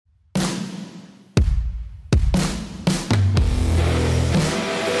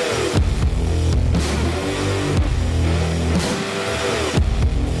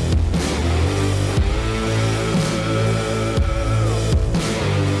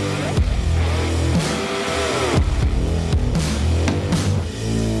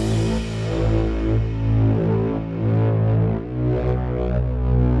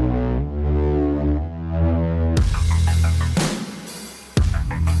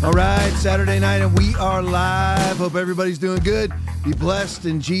All right, Saturday night, and we are live. Hope everybody's doing good. Be blessed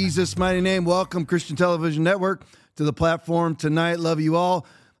in Jesus' mighty name. Welcome, Christian Television Network, to the platform tonight. Love you all.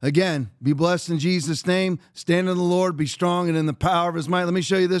 Again, be blessed in Jesus' name. Stand in the Lord, be strong, and in the power of his might. Let me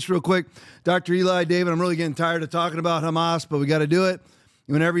show you this real quick. Dr. Eli David, I'm really getting tired of talking about Hamas, but we got to do it.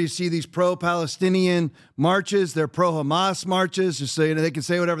 Whenever you see these pro-Palestinian marches, they're pro-Hamas marches, just so you know, they can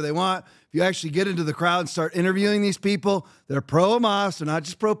say whatever they want. If you actually get into the crowd and start interviewing these people, they're pro-Hamas. They're not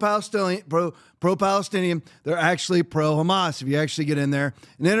just pro-Palestinian. They're actually pro-Hamas. If you actually get in there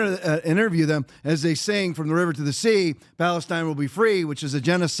and interview them, as they sing from the river to the sea, Palestine will be free, which is a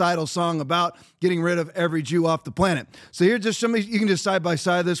genocidal song about getting rid of every Jew off the planet. So here, just somebody, you can just side by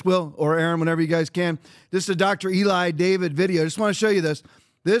side this, Will, or Aaron, whenever you guys can. This is a Dr. Eli David video. I just want to show you this.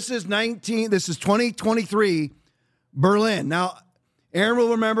 This is 2023 Berlin. Now, Aaron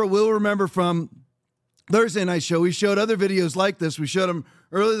will remember from Thursday night show. We showed other videos like this. We showed them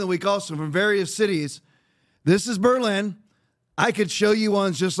earlier in the week also from various cities. This is Berlin. I could show you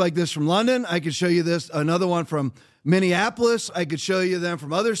ones just like this from London. I could show you another one from Minneapolis. I could show you them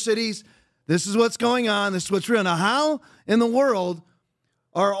from other cities. This is what's going on. This is what's real. Now, how in the world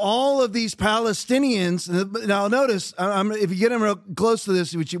are all of these Palestinians? Now, notice, if you get them real close to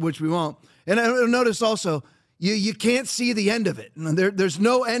this, which we won't, and notice also, you can't see the end of it. There's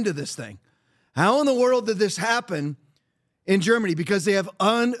no end to this thing. How in the world did this happen in Germany? Because they have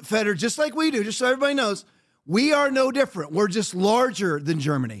unfettered, just like we do, just so everybody knows, we are no different. We're just larger than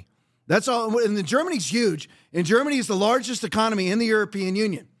Germany. That's all. And Germany's huge. And Germany is the largest economy in the European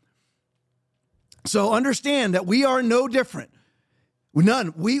Union. So understand that we are no different.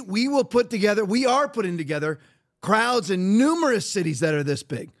 None. We are putting together crowds in numerous cities that are this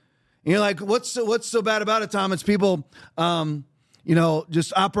big. And you're like, what's so bad about it, Tom? It's people,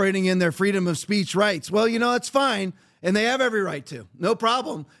 just operating in their freedom of speech rights. Well, it's fine, and they have every right to. No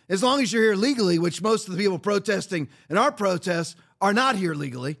problem. As long as you're here legally, which most of the people protesting in our protests are not here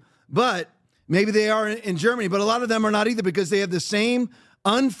legally, but maybe they are in Germany, but a lot of them are not either because they have the same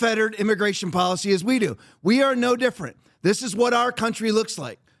unfettered immigration policy as we do. We are no different. This is what our country looks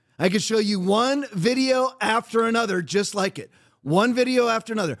like. I can show you one video after another just like it. One video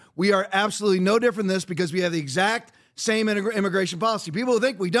after another. We are absolutely no different than this because we have the exact same immigration policy. People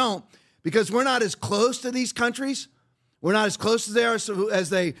think we don't because we're not as close to these countries. We're not as close as they are as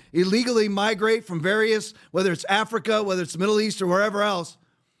they illegally migrate from various, whether it's Africa, whether it's the Middle East or wherever else,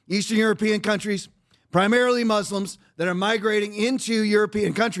 Eastern European countries, primarily Muslims that are migrating into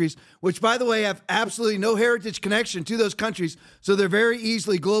European countries, which, by the way, have absolutely no heritage connection to those countries. So they're very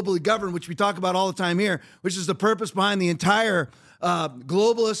easily globally governed, which we talk about all the time here, which is the purpose behind the entire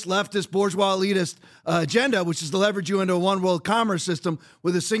globalist, leftist, bourgeois, elitist agenda, which is to leverage you into a one world commerce system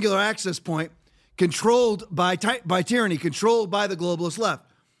with a singular access point controlled by tyranny, controlled by the globalist left.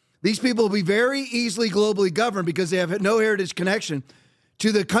 These people will be very easily globally governed because they have no heritage connection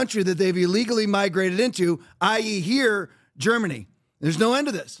to the country that they've illegally migrated into, i.e. here, Germany. There's no end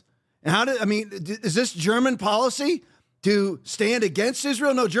to this. And is this German policy to stand against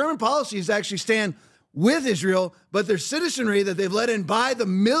Israel? No, German policy is actually stand with Israel, but their citizenry that they've let in by the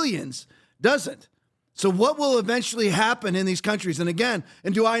millions doesn't. So what will eventually happen in these countries? And again,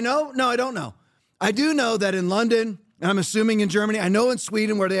 do I know? No, I don't know. I do know that in London, and I'm assuming in Germany, I know in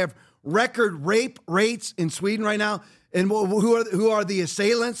Sweden where they have record rape rates in Sweden right now. And who are the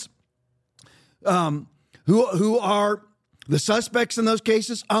assailants? Who are the suspects in those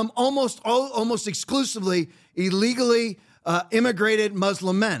cases? Almost exclusively illegally immigrated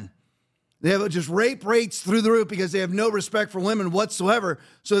Muslim men. They have just rape rates through the roof because they have no respect for women whatsoever.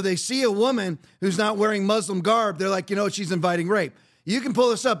 So they see a woman who's not wearing Muslim garb, they're like, she's inviting rape. You can pull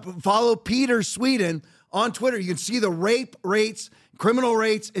this up. Follow Peter Sweden on Twitter. You can see the rape rates, criminal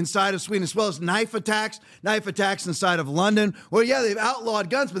rates inside of Sweden, as well as knife attacks inside of London. Well, yeah, they've outlawed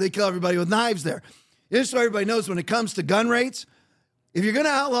guns, but they kill everybody with knives there. Just so everybody knows, when it comes to gun rates, if you're going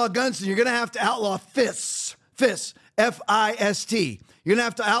to outlaw guns, then you're going to have to outlaw fists, F-I-S-T. You're going to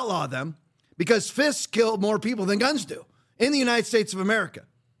have to outlaw them because fists kill more people than guns do in the United States of America.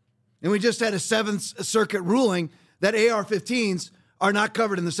 And we just had a Seventh Circuit ruling that AR-15s are not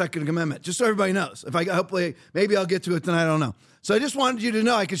covered in the Second Amendment, just so everybody knows. Hopefully, maybe I'll get to it tonight, I don't know. So I just wanted you to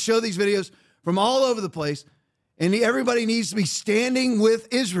know I could show these videos from all over the place, and everybody needs to be standing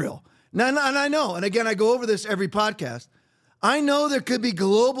with Israel. Now, and I know, and again, I go over this every podcast, I know there could be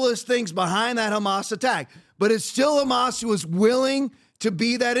globalist things behind that Hamas attack, but it's still Hamas who is willing to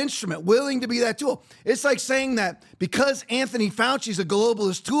be that instrument, willing to be that tool. It's like saying that because Anthony Fauci's a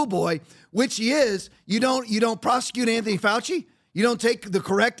globalist tool boy, which he is, you don't prosecute Anthony Fauci. You don't take the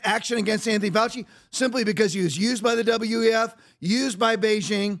correct action against Anthony Fauci simply because he was used by the WEF, used by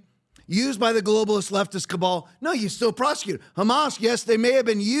Beijing, used by the globalist leftist cabal. No, you still prosecute. Hamas, yes, they may have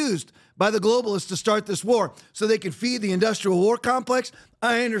been used by the globalists to start this war so they could feed the industrial war complex.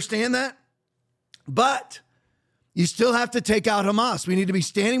 I understand that. But you still have to take out Hamas. We need to be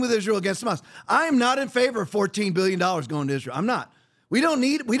standing with Israel against Hamas. I am not in favor of $14 billion going to Israel. I'm not. We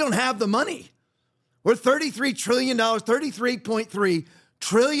don't have the money. We're $33 trillion, $33.3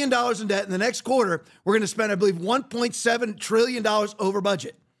 trillion in debt. In the next quarter, we're going to spend, I believe, $1.7 trillion over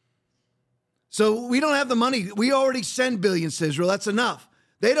budget. So we don't have the money. We already send billions to Israel. That's enough.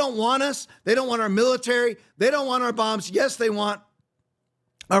 They don't want us. They don't want our military. They don't want our bombs. Yes, they want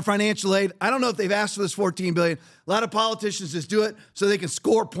our financial aid. I don't know if they've asked for this $14 billion. A lot of politicians just do it so they can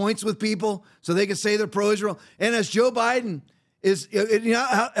score points with people, so they can say they're pro-Israel. And as Joe Biden is,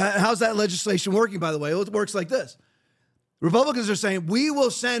 how's that legislation working, by the way? It works like this. Republicans are saying, we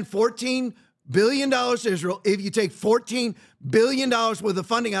will send $14 billion to Israel if you take $14 billion worth of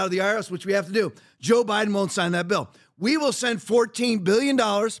funding out of the IRS, which we have to do. Joe Biden won't sign that bill. We will send $14 billion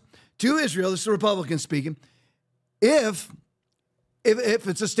to Israel, this is the Republicans speaking, if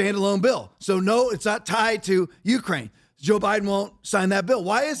it's a standalone bill. So no, it's not tied to Ukraine. Joe Biden won't sign that bill.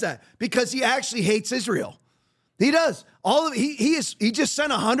 Why is that? Because he actually hates Israel. He does. He just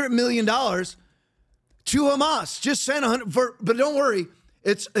sent $100 million to Hamas. Just sent but don't worry,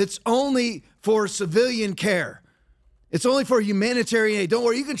 it's only for civilian care. It's only for humanitarian aid. Don't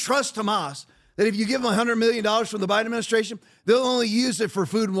worry, you can trust Hamas that if you give them $100 million from the Biden administration, they'll only use it for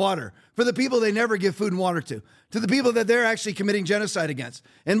food and water, for the people they never give food and water to the people that they're actually committing genocide against.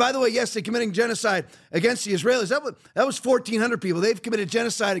 And by the way, yes, they're committing genocide against the Israelis. That was 1,400 people. They've committed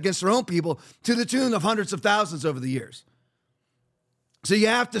genocide against their own people to the tune of hundreds of thousands over the years. So you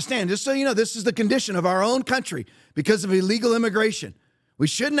have to stand. Just so you know, this is the condition of our own country because of illegal immigration. We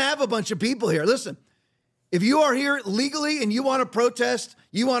shouldn't have a bunch of people here. Listen, if you are here legally and you want to protest,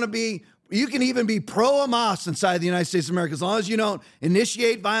 you can even be pro-Hamas inside the United States of America. As long as you don't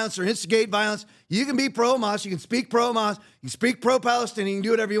initiate violence or instigate violence, you can be pro-Hamas. You can speak pro-Hamas. You can speak pro-Palestinian. You can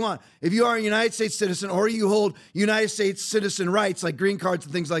do whatever you want. If you are a United States citizen or you hold United States citizen rights like green cards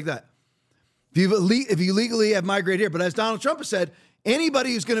and things like that, if you legally have migrated here. But as Donald Trump has said,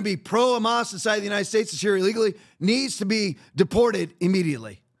 anybody who's going to be pro-Hamas inside the United States is here illegally needs to be deported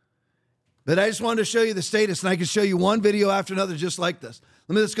immediately. But I just wanted to show you the status, and I can show you one video after another just like this.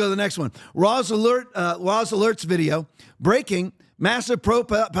 Let's go to the next one. Raw's Alert's video. Breaking. Massive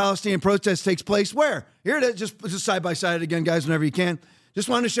pro-Palestinian protest takes place where? Here it is. Just side by side again, guys, whenever you can. Just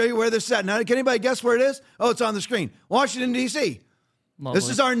wanted to show you where this is at. Now, can anybody guess where it is? Oh, it's on the screen. Washington, D.C. Lovely. This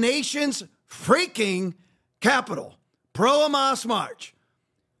is our nation's freaking capital. Pro-Hamas march.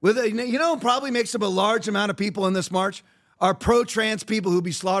 Probably makes up a large amount of people in this march are pro-trans people who'll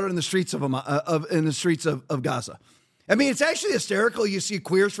be slaughtered in the streets of Gaza. I mean, it's actually hysterical. You see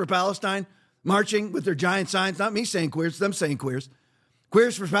queers for Palestine marching with their giant signs. Not me saying queers, them saying queers.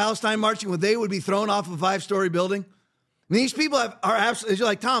 Queers for Palestine marching when they would be thrown off a 5-story building. And these people are absolutely, you're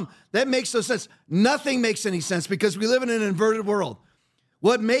like, Tom, that makes no sense. Nothing makes any sense because we live in an inverted world.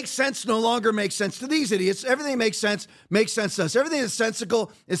 What makes sense no longer makes sense to these idiots. Everything makes sense to us. Everything that's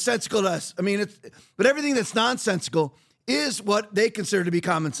sensical is sensical to us. I mean, but everything that's nonsensical is what they consider to be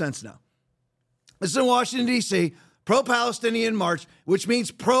common sense now. This is in Washington, D.C., pro-Palestinian march, which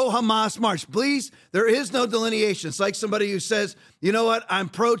means pro-Hamas march. Please, there is no delineation. It's like somebody who says, you know what, I'm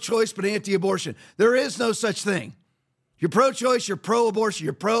pro-choice but anti-abortion. There is no such thing. You're pro-choice, you're pro-abortion,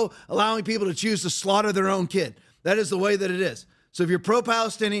 you're pro-allowing people to choose to slaughter their own kid. That is the way that it is. So if you're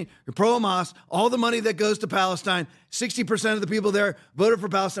pro-Palestinian, you're pro-Hamas, all the money that goes to Palestine, 60% of the people there voted for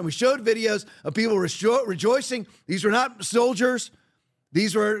Palestine. We showed videos of people rejoicing. These were not soldiers.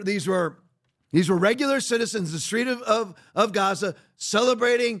 These were regular citizens in the street of Gaza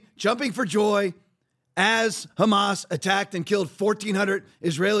celebrating, jumping for joy as Hamas attacked and killed 1,400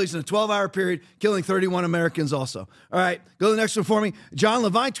 Israelis in a 12-hour period, killing 31 Americans also. All right, go to the next one for me. John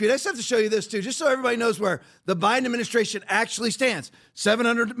Levine tweet. I just have to show you this, too, just so everybody knows where the Biden administration actually stands.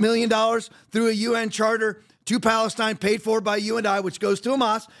 $700 million through a UN charter to Palestine, paid for by you and I, which goes to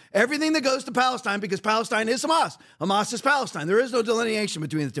Hamas. Everything that goes to Palestine, because Palestine is Hamas. Hamas is Palestine. There is no delineation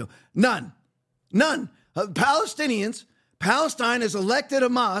between the two. None. Palestine has elected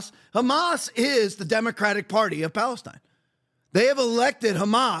Hamas. Hamas is the Democratic Party of Palestine. They have elected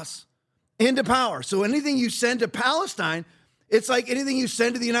Hamas into power. So anything you send to Palestine, it's like anything you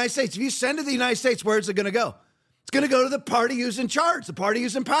send to the United States. If you send to the United States, where is it going to go? It's going to go to the party who's in charge, the party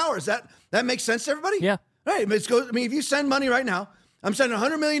who's in power. That makes sense to everybody? Yeah. Right. If you send money right now, I'm sending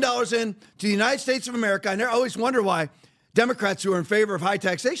 $100 million in to the United States of America. I always wonder why Democrats who are in favor of high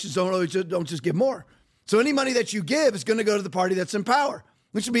taxation don't just give more. So any money that you give is going to go to the party that's in power,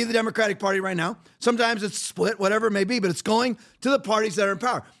 which would be the Democratic Party right now. Sometimes it's split, whatever it may be, but it's going to the parties that are in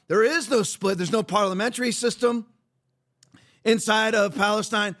power. There is no split. There's no parliamentary system inside of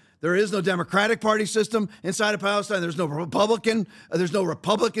Palestine. There is no Democratic Party system inside of Palestine. There's no Republican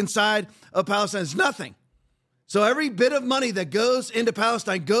side of Palestine. There's nothing. So every bit of money that goes into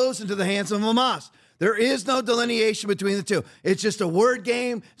Palestine goes into the hands of Hamas. There is no delineation between the two. It's just a word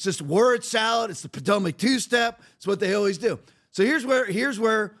game. It's just word salad. It's the Potomac two-step. It's what they always do. So here's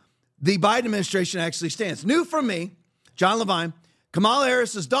where the Biden administration actually stands. New from me, John Levine, Kamala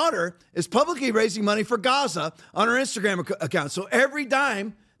Harris's daughter is publicly raising money for Gaza on her Instagram account. So every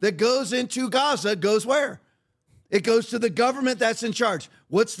dime that goes into Gaza goes where? It goes to the government that's in charge.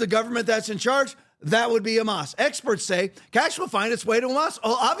 What's the government that's in charge? That would be Hamas. Experts say cash will find its way to Hamas.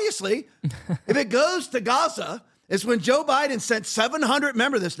 Oh, obviously, if it goes to Gaza, it's when Joe Biden sent 700,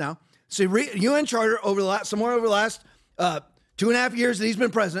 remember this now, so UN Charter over the last 2.5 years that he's been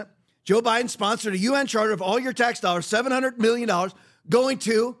president, Joe Biden sponsored a UN Charter of all your tax dollars, $700 million going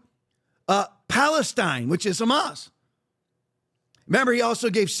to Palestine, which is Hamas. Remember, he also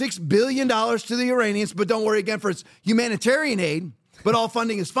gave $6 billion to the Iranians, but don't worry again for its humanitarian aid. But all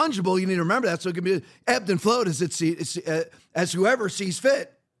funding is fungible. You need to remember that. So it can be ebbed and flowed as whoever sees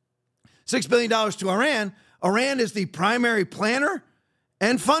fit. $6 billion to Iran. Iran is the primary planner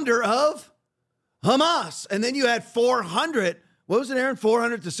and funder of Hamas. And then you had 400, what was it, Aaron?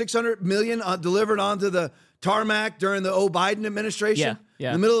 400 to 600 million delivered onto the tarmac during the Biden administration. Yeah.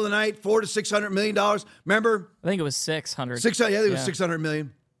 In the middle of the night, $400 to $600 million. Remember? I think it was 600. 600, yeah, I think it was 600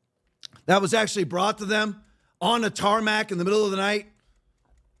 million. That was actually brought to them on a tarmac in the middle of the night.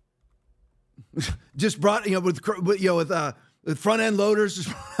 Just brought, with front end loaders just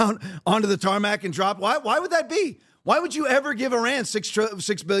onto the tarmac and dropped. Why would that be? Why would you ever give Iran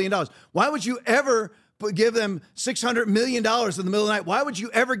 $6 billion? Why would you ever give them $600 million in the middle of the night? Why would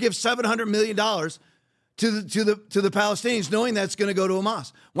you ever give $700 million to the Palestinians, knowing that's going to go to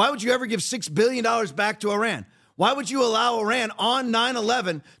Hamas? Why would you ever give $6 billion back to Iran? Why would you allow Iran on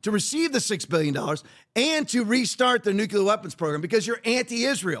 9/11 to receive the $6 billion and to restart the nuclear weapons program? Because you're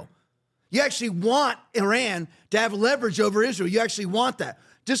anti-Israel. You actually want Iran to have leverage over Israel. You actually want that.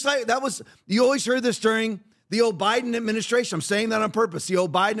 Just like that was, you always heard this during the old Biden administration. I'm saying that on purpose. The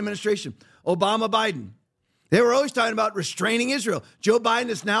old Biden administration, Obama, Biden. They were always talking about restraining Israel. Joe Biden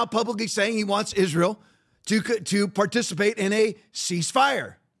is now publicly saying he wants Israel to participate in a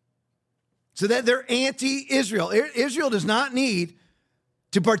ceasefire. So that they're anti-Israel. Israel does not need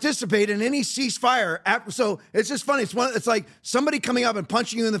to participate in any ceasefire. So it's just funny. It's like somebody coming up and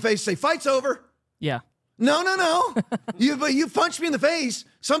punching you in the face, say, fight's over. Yeah. No. you punched me in the face.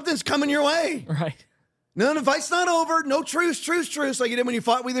 Something's coming your way. Right. No, the fight's not over. No truce, like you did when you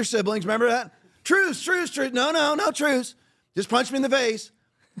fought with your siblings. Remember that? Truce. No truce. Just punch me in the face.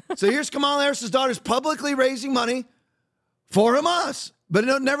 So here's Kamala Harris's daughter's publicly raising money for Hamas. But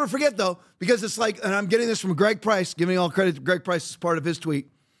don't never forget, though, because it's like, and I'm getting this from Greg Price, giving all credit to Greg Price as part of his tweet.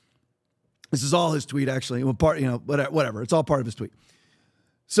 This is all his tweet, actually. Well, whatever. It's all part of his tweet.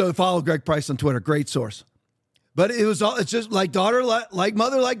 So follow Greg Price on Twitter. Great source. But it's just like daughter, like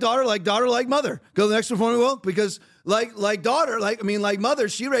mother, like daughter, like daughter, like mother. Go to the next one for me, Will, because like mother,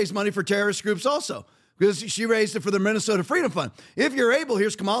 she raised money for terrorist groups also, because she raised it for the Minnesota Freedom Fund. If you're able,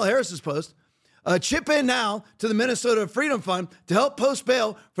 here's Kamala Harris's post. Chip in now to the Minnesota Freedom Fund to help post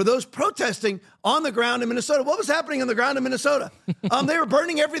bail for those protesting on the ground in Minnesota. What was happening on the ground in Minnesota? They were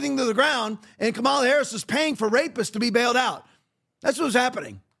burning everything to the ground, and Kamala Harris was paying for rapists to be bailed out. That's what was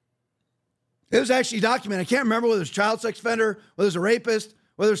happening. It was actually documented. I can't remember whether it was a child sex offender, whether it was a rapist,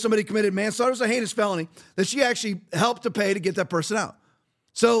 whether somebody committed manslaughter. It was a heinous felony that she actually helped to pay to get that person out.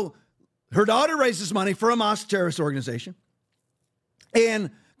 So her daughter raises money for a Hamas terrorist organization,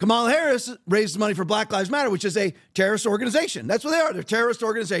 and Kamala Harris raises money for Black Lives Matter, which is a terrorist organization. That's what they are. They're a terrorist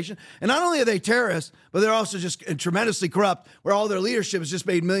organization. And not only are they terrorists, but they're also just tremendously corrupt, where all their leadership has just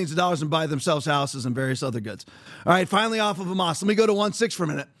made millions of dollars and buy themselves houses and various other goods. All right, finally off of Hamas. Let me go to 1-6 for a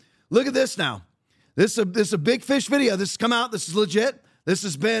minute. Look at this now. This is a big fish video. This has come out. This is legit. This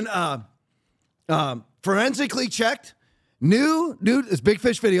has been forensically checked. This big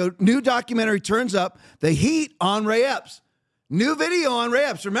fish video. New documentary turns up the heat on Ray Epps. New video on Ray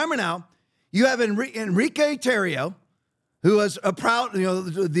Epps. Remember now, you have Enrique Tarrio, who was a proud,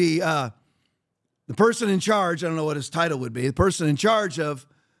 the person in charge. I don't know what his title would be. The person in charge of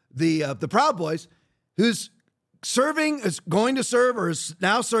the Proud Boys, who's going to serve or is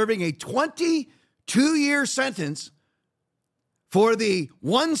now serving a 22-year sentence for the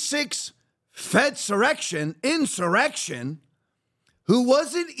 1/6 insurrection, who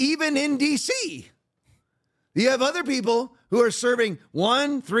wasn't even in D.C. You have other people who are serving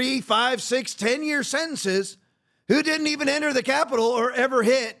 1, 3, 5, 6, 10-year sentences who didn't even enter the Capitol or ever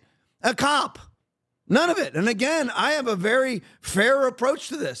hit a cop. None of it. And again, I have a very fair approach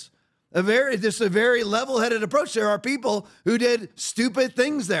to this. A very level-headed approach. There are people who did stupid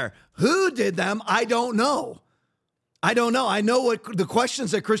things there. Who did them? I don't know. I know what the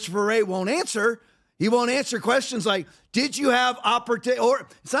questions that Christopher Wray won't answer. He won't answer questions like, did you have or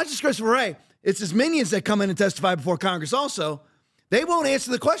it's not just Christopher Wray, it's his minions that come in and testify before Congress also. They won't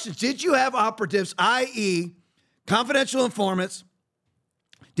answer the questions. Did you have operatives, i.e., confidential informants?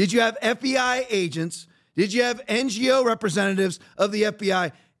 Did you have FBI agents? Did you have NGO representatives of the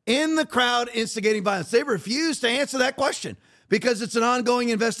FBI in the crowd instigating violence? They refuse to answer that question because it's an ongoing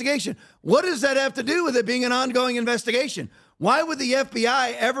investigation. What does that have to do with it being an ongoing investigation? Why would the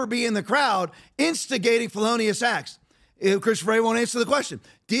FBI ever be in the crowd instigating felonious acts? Christopher Wray won't answer the question.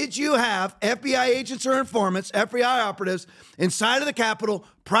 Did you have FBI agents or informants, FBI operatives, inside of the Capitol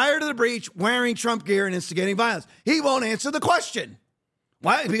prior to the breach wearing Trump gear and instigating violence? He won't answer the question.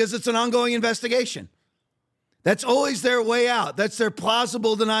 Why? Because it's an ongoing investigation. That's always their way out. That's their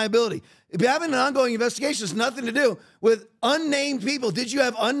plausible deniability. If you're having an ongoing investigation, it's nothing to do with unnamed people. Did you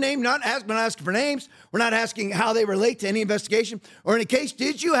have unnamed? We're not asking for names. We're not asking how they relate to any investigation. Or in a case,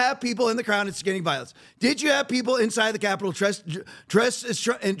 did you have people in the crowd instigating violence? Did you have people inside the Capitol dressed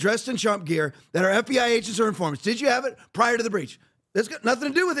in Trump gear that are FBI agents or informants? Did you have it prior to the breach? That's got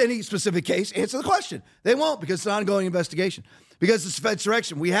nothing to do with any specific case. Answer the question. They won't because it's an ongoing investigation. Because it's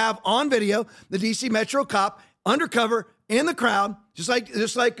insurrection. We have on video the D.C. Metro cop undercover in the crowd, just like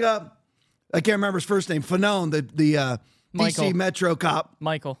I can't remember his first name, Fanone, the D.C. Metro cop.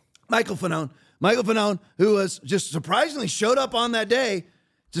 Michael Fanone, who was just surprisingly showed up on that day,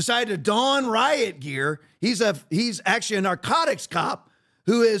 decided to don riot gear. He's actually a narcotics cop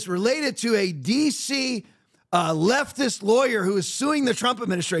who is related to a D.C. Leftist lawyer who is suing the Trump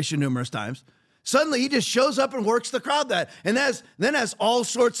administration numerous times. Suddenly, he just shows up and works the crowd then has all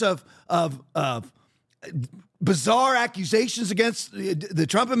sorts of bizarre accusations against the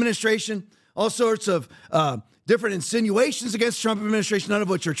Trump administration, all sorts of different insinuations against the Trump administration, none of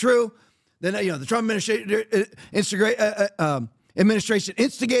which are true. Then, the Trump administration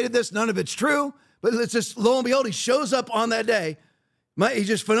instigated this, none of it's true. But it's just, lo and behold, he shows up on that day.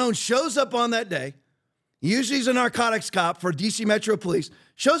 Fanone shows up on that day. Usually he's a narcotics cop for D.C. Metro Police.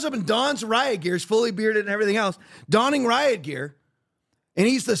 Shows up and dons riot gear, is fully bearded and everything else, donning riot gear. And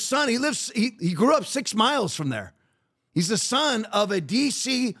he's the son. He grew up 6 miles from there. He's the son of a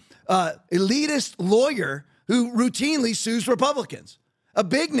D.C. Elitist lawyer who routinely sues Republicans. A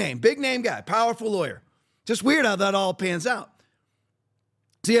big name guy, powerful lawyer. Just weird how that all pans out.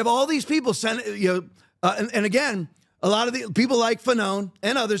 So you have all these people and again, a lot of the people like Fanone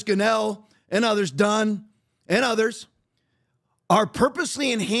and others, Gunnell and others, Dunn and others, are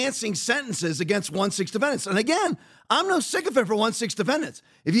purposely enhancing sentences against 1/6 defendants. And again, I'm no sycophant for 1/6 defendants.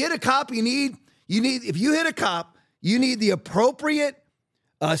 If you hit a cop, you need the appropriate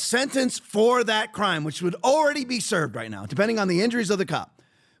sentence for that crime, which would already be served right now, depending on the injuries of the cop.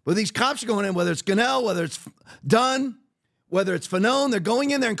 But these cops are going in, whether it's Gunnell, whether it's Dunn, whether it's Fanone, they're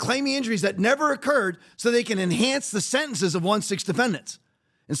going in there and claiming injuries that never occurred so they can enhance the sentences of 1/6 defendants.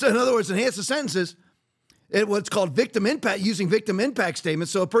 And so, in other words, enhance the sentences at what's called victim impact, using victim impact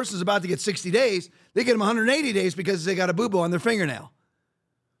statements. So a person's about to get 60 days, they get them 180 days because they got a boo-boo on their fingernail.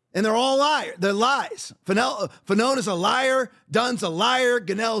 And they're all liars. They're lies. Fanone is a liar. Dunn's a liar.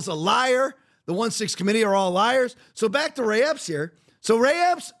 Gunnell's a liar. The 1/6 committee are all liars. So back to Ray Epps here. So Ray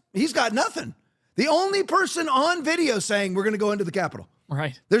Epps, he's got nothing. The only person on video saying we're going to go into the Capitol.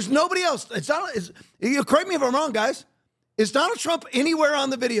 Right. There's nobody else. Correct me if I'm wrong, guys. Is Donald Trump anywhere on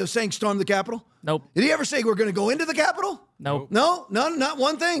the video saying storm the Capitol? Nope. Did he ever say we're going to go into the Capitol? Nope. No, not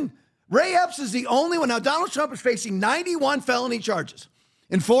one thing. Ray Epps is the only one. Now, Donald Trump is facing 91 felony charges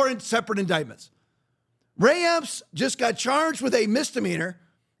in 4 separate indictments. Ray Epps just got charged with a misdemeanor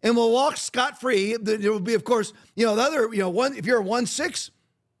and will walk scot-free. There will be, of course, if you're a 1/6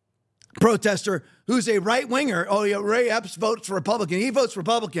 protester who's a right-winger, Ray Epps votes Republican. He votes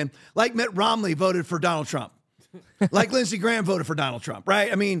Republican like Mitt Romney voted for Donald Trump. Like Lindsey Graham voted for Donald Trump, right?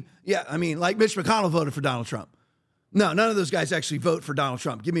 Like Mitch McConnell voted for Donald Trump. No, none of those guys actually vote for Donald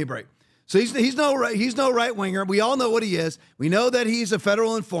Trump. Give me a break. So he's no right winger. We all know what he is. We know that he's a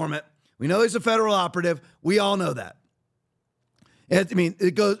federal informant. We know he's a federal operative. We all know that.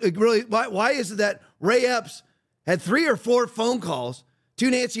 Why is it that Ray Epps had 3 or 4 phone calls to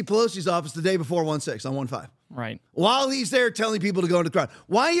Nancy Pelosi's office the day before 1/6 on 1/5? Right. While he's there telling people to go into the crowd.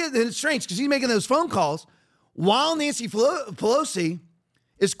 Why? And it's strange because he's making those phone calls while Nancy Pelosi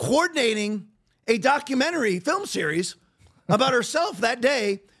is coordinating a documentary film series about herself that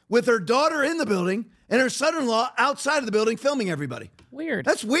day with her daughter in the building and her son-in-law outside of the building filming everybody. Weird.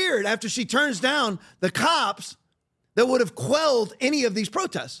 That's weird after she turns down the cops that would have quelled any of these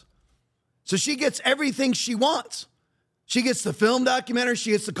protests. So she gets everything she wants. She gets the film documentary.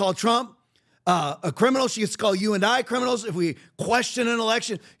 She gets to call Trump a criminal. She gets to call you and I criminals. If we question an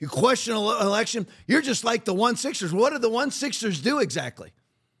election, you question an election, you're just like the 1-6ers. What did the 1-6ers do exactly?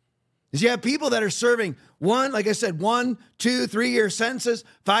 Is you have people that are serving like I said, 1, 2, 3-year sentences,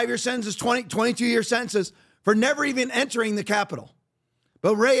 5-year sentences, 20, 22-year sentences for never even entering the Capitol.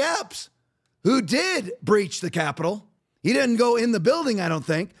 But Ray Epps, who did breach the Capitol, he didn't go in the building, I don't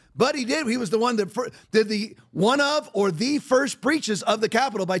think, but he did. He was the one that did the first breaches of the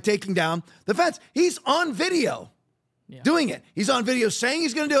Capitol by taking down the fence. He's on video doing it. He's on video saying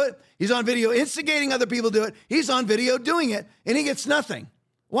he's going to do it. He's on video instigating other people to do it. He's on video doing it, and he gets nothing.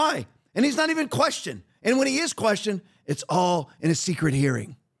 Why? And he's not even questioned. And when he is questioned, it's all in a secret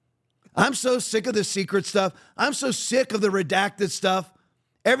hearing. I'm so sick of the secret stuff. I'm so sick of the redacted stuff.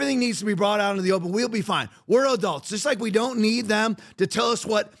 Everything needs to be brought out into the open. We'll be fine. We're adults. Just like we don't need them to tell us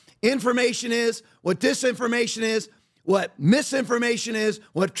what information is, what disinformation is, what misinformation is,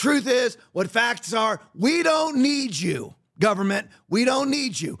 what truth is, what facts are. We don't need you, government. We don't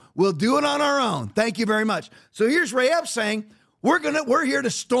need you. We'll do it on our own. Thank you very much. So here's Ray Epps saying, we're here to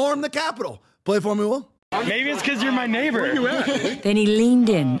storm the Capitol. Play for me, Will. Maybe it's because you're my neighbor. Where you at? Then he leaned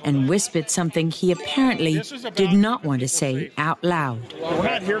in and whispered something he apparently did not want to say out loud. We're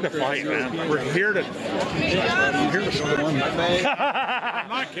not here to fight, man. We're here to storm. I'm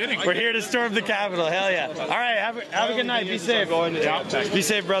not kidding. We're here to storm the Capitol. Hell yeah. All right, have a good night. Be safe. Be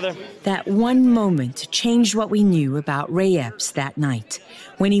safe, brother. That one moment changed what we knew about Ray Epps that night,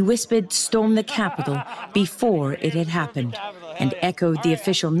 when he whispered storm the Capitol before it had happened, and echoed the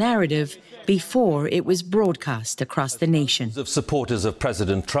official narrative before it was broadcast across the nation. Of supporters of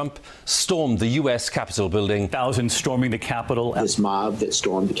President Trump stormed the U.S. Capitol building. Thousands storming the Capitol. This mob that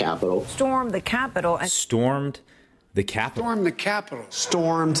stormed the Capitol. Stormed the Capitol. Stormed the Capitol. Stormed the Capitol.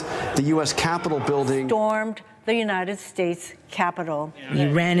 Stormed the U.S. Capitol building. Stormed the United States Capitol. We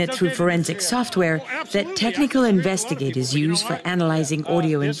ran it through forensic software that technical investigators use for analyzing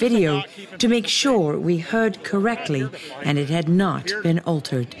audio and video to make sure we heard correctly and it had not been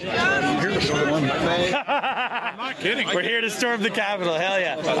altered. I'm not kidding. We're here to storm the Capitol. Hell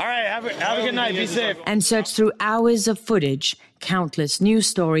yeah. All right, have a good night. Be safe. And searched through hours of footage, countless news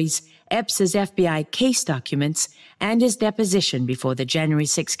stories, Epps' FBI case documents, and his deposition before the January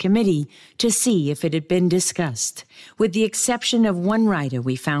 6th committee to see if it had been discussed. With the exception of one writer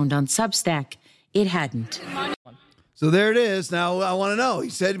we found on Substack, it hadn't. So there it is. Now I want to know. He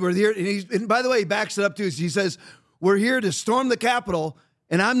said we're here, and by the way, he backs it up too. He says we're here to storm the Capitol,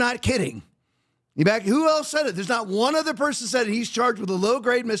 and I'm not kidding. Who else said it? There's not one other person said it. He's charged with a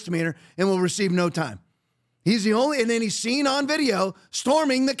low-grade misdemeanor and will receive no time. He's the only, and then he's seen on video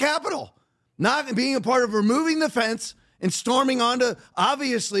storming the Capitol, not being a part of removing the fence and storming onto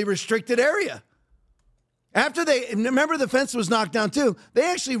obviously restricted area. After remember the fence was knocked down too,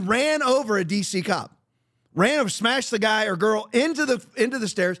 they actually ran over a DC cop, smashed the guy or girl into the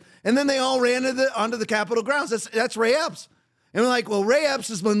stairs, and then they all ran onto the Capitol grounds. That's Ray Epps. And we're like, well, Ray Epps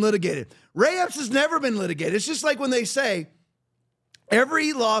has been litigated. Ray Epps has never been litigated. It's just like when they say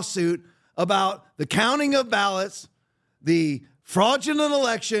every lawsuit about the counting of ballots, the fraudulent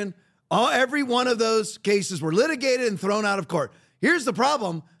election, every one of those cases were litigated and thrown out of court. Here's the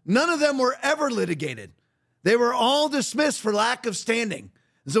problem. None of them were ever litigated. They were all dismissed for lack of standing.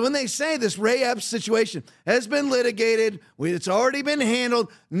 So when they say this Ray Epps situation has been litigated, it's already been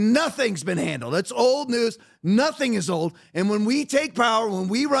handled, nothing's been handled. That's old news. Nothing is old. And when we take power, when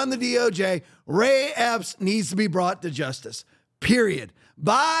we run the DOJ, Ray Epps needs to be brought to justice. Period.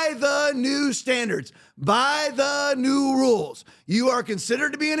 By the new standards, by the new rules. You are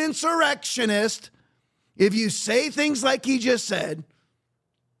considered to be an insurrectionist if you say things like he just said,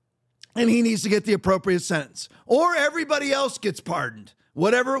 and he needs to get the appropriate sentence. Or everybody else gets pardoned.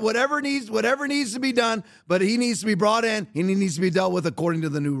 Whatever needs to be done, but he needs to be brought in and he needs to be dealt with according to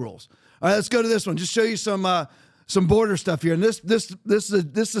the new rules. All right, let's go to this one. Just show you some border stuff here. And this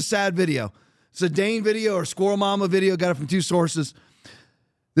is a sad video. It's a Dane video or Squirrel Mama video. Got it from two sources.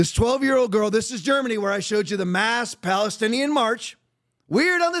 This 12-year-old girl, this is Germany, where I showed you the mass Palestinian march.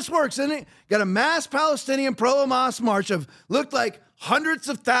 Weird how this works, isn't it? Got a mass Palestinian pro-Hamas march of looked like hundreds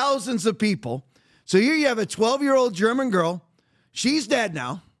of thousands of people. So here you have a 12-year-old German girl. She's dead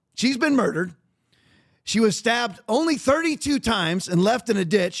now. She's been murdered. She was stabbed only 32 times and left in a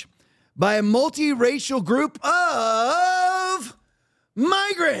ditch by a multiracial group of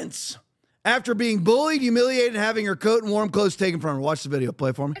migrants after being bullied, humiliated, and having her coat and warm clothes taken from her. Watch the video.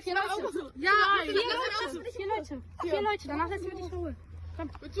 Play for me. Vier Leute, danach lässt du dich Ruhe. Komm.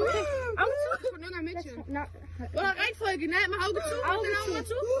 Augen zu. Von irgendeinem Mädchen. Oder Reihenfolge, ne? Mach Augen zu. Augen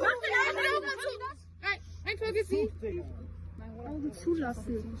zu. Mach den Augen zu. Reihenfolge sie. Augen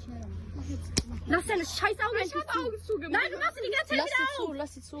zulassen. Lass deine scheiß Augen nicht zu. Ich hab Augen zugemacht. Nein, du machst sie die ganze Zeit wieder auf.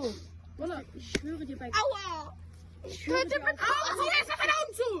 Lass sie zu. Ich schwöre dir bei... Aua! Ich schwöre dir bei... Augen zu, jetzt mach deine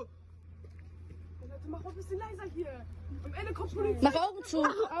Augen zu! Mach mal ein bisschen leiser hier. Am Ende kommt Polizei. Mach Augen zu.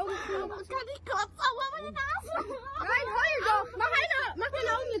 Augen zu. Ich kann nicht kotzen, aua, meine Nase. Nein, heul doch. Mach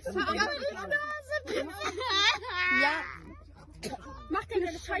deine Augen jetzt zu. Meine Nase. Ja. Mach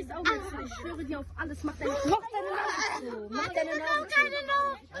deine scheiß Augen zu. Ich schwöre dir auf alles. Mach deine Augen zu. Mach deine Augen zu.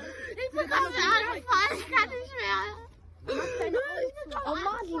 Ich bekomme Anfall. Ich kann nicht mehr. Mach deine Augen zu. Oh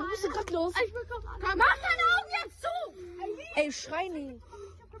Mann, du bist gerade los. Ich bekomme Anfall. Mach deine Augen jetzt zu. Ey, schrei nicht.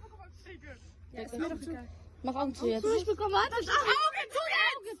 Ja, ist mir doch egal. Mach Augen zu jetzt. Ich bekomme Augen zu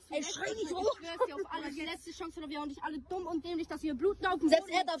jetzt! Ey, schrei nicht rum! Ich schwör's dir auf alles. Die letzte Chance, oder wir hauen dich alle dumm und dämlich, dass wir bluten auf den Boden. Selbst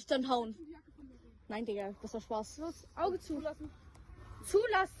er darf dann hauen. Nein, Digga, das war Spaß. Los, Auge zulassen.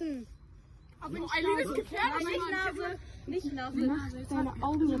 Zulassen! Aber nicht Nase. Nicht Nase. Nicht Nase. Mach deine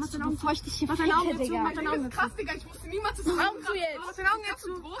Augen jetzt zu, bevor ich dich hier ficke, Digga. Mach deine Augen zu. Krass, Digga, ich wusste niemals, dass du Augen zu jetzt. Mach deine Augen jetzt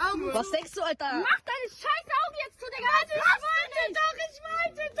zu. Was denkst du, Alter? Mach deine scheiß Augen jetzt zu, Digga. Ich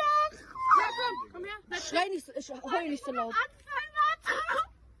wollte doch. Ja, komm her. Schrei nicht so, ich heul nicht so laut.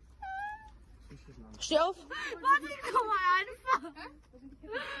 Steh auf. Warte, ich bekomme einen Anfall.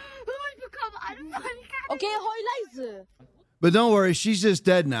 Ich bekomme einen Anfall. Okay, heul leise. But don't worry, she's just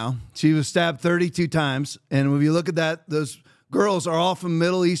dead now. She was stabbed 32 times. And when you look at that, those girls are all from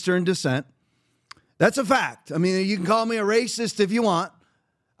Middle Eastern descent. That's a fact. I mean, you can call me a racist if you want.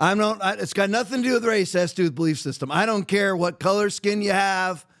 It's got nothing to do with race. It has to do with belief system. I don't care what color skin you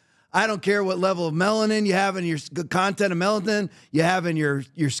have. I don't care what level of melanin you have in your content of melanin you have in your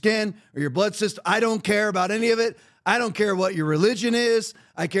skin or your blood system. I don't care about any of it. I don't care what your religion is.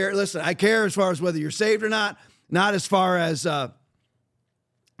 I care as far as whether you're saved or not as far as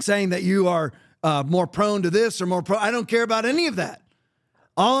saying that you are more prone to this or more prone. I don't care about any of that.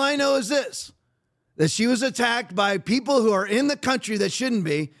 All I know is this, that she was attacked by people who are in the country that shouldn't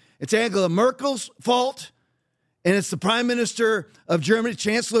be. It's Angela Merkel's fault. And it's the Prime Minister of Germany,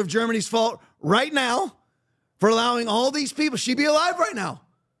 Chancellor of Germany's fault right now for allowing all these people. She'd be alive right now.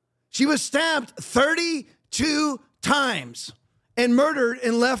 She was stabbed 32 times and murdered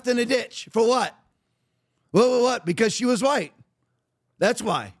and left in a ditch. For what? Well, what? Because she was white. That's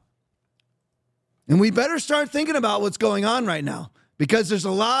why. And we better start thinking about what's going on right now because there's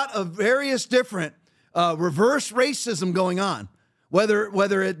a lot of various different reverse racism going on.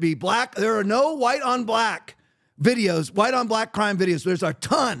 Whether it be black, there are no white on black videos, white on black crime videos. There's a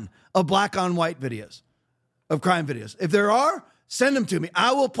ton of black on white videos of crime videos. If there are, send them to me.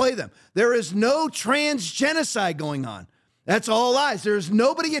 I will play them. There is no trans genocide going on. That's all lies. There's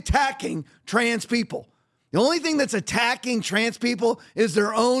nobody attacking trans people. The only thing that's attacking trans people is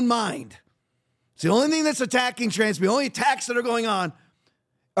their own mind. It's the only thing that's attacking trans people. The only attacks that are going on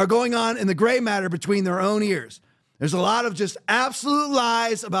in the gray matter between their own ears. There's a lot of just absolute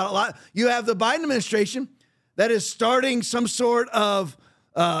lies about a lot. You have the Biden administration that is starting some sort of,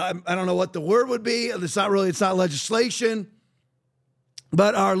 I don't know what the word would be. It's not legislation,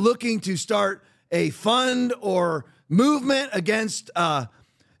 but are looking to start a fund or movement against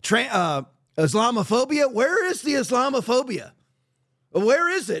Islamophobia. Where is the Islamophobia? Where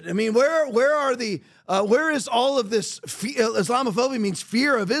is it? I mean, where is all of this? Islamophobia means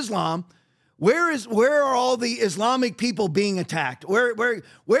fear of Islam. Where are all the Islamic people being attacked? Where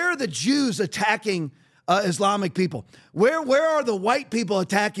are the Jews attacking Islamic people? Where are the white people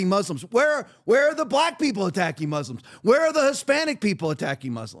attacking Muslims? Where are the black people attacking Muslims? Where are the Hispanic people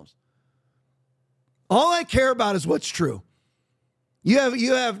attacking Muslims? All I care about is what's true. You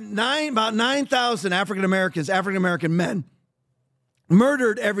have about 9,000 African American men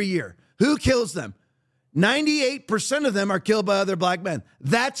murdered every year. Who kills them? 98% of them are killed by other black men.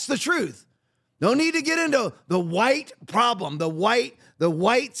 That's the truth. No need to get into the white problem, the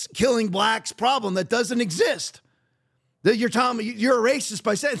whites killing blacks problem that doesn't exist. That you're telling me you're a racist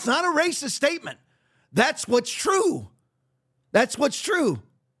by saying it's not a racist statement. That's what's true. That's what's true.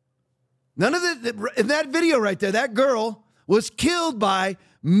 None of in that video right there, that girl was killed by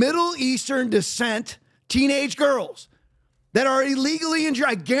Middle Eastern descent teenage girls that are illegally in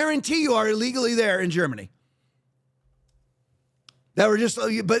Germany. I guarantee you are illegally there in Germany. that were just,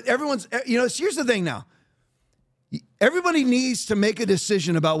 but everyone's, here's the thing now. Everybody needs to make a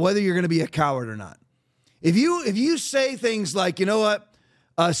decision about whether you're going to be a coward or not. If you say things like, you know what,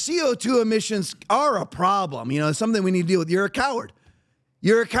 CO2 emissions are a problem, it's something we need to deal with, you're a coward.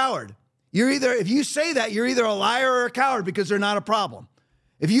 You're a coward. If you say that, you're either a liar or a coward because they're not a problem.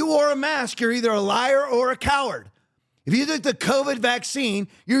 If you wore a mask, you're either a liar or a coward. If you took the COVID vaccine,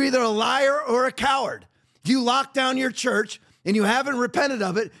 you're either a liar or a coward. If you lock down your church and you haven't repented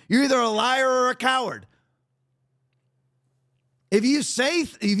of it, you're either a liar or a coward. If you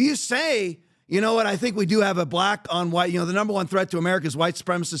say, you know what, I think we do have a black on white, the number one threat to America is white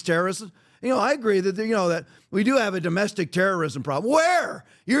supremacist terrorism. I agree that, that we do have a domestic terrorism problem. Where?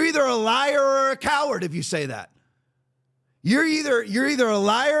 You're either a liar or a coward if you say that. You're either a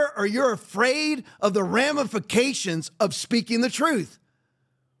liar or you're afraid of the ramifications of speaking the truth.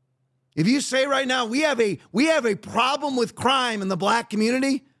 If you say right now, we have a problem with crime in the black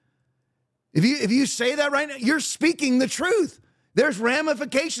community, if you say that right now, you're speaking the truth. There's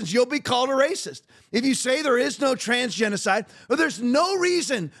ramifications. You'll be called a racist. If you say there is no transgenocide or there's no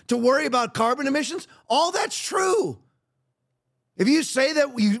reason to worry about carbon emissions, all that's true. If you say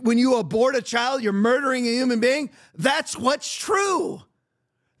that when you abort a child, you're murdering a human being, that's what's true.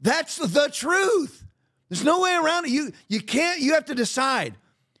 That's the truth. There's no way around it. You have to decide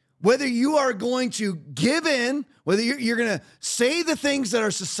whether you are going to give in, whether you're going to say the things that are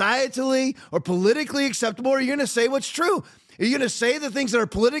societally or politically acceptable, or you're going to say what's true. Are you going to say the things that are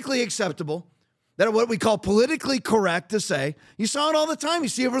politically acceptable, that are what we call politically correct to say? You saw it all the time. You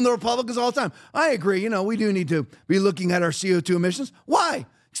see it from the Republicans all the time. I agree. We do need to be looking at our CO2 emissions. Why?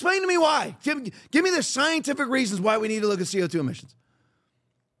 Explain to me why. Give me the scientific reasons why we need to look at CO2 emissions.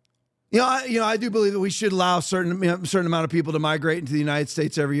 I do believe that we should allow a certain amount of people to migrate into the United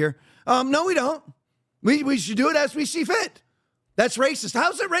States every year. No, we don't. We should do it as we see fit. That's racist.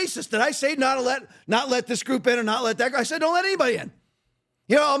 How's it racist? Did I say not let this group in or not let that guy? I said don't let anybody in.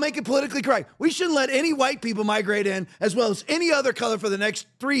 I'll make it politically correct. We shouldn't let any white people migrate in as well as any other color for the next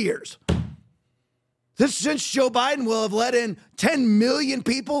 3 years. Since Joe Biden will have let in 10 million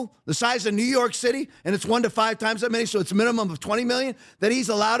people, the size of New York City, and it's 1 to 5 times that many, so it's a minimum of 20 million that he's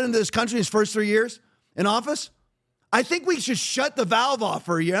allowed into this country in his first 3 years in office, I think we should shut the valve off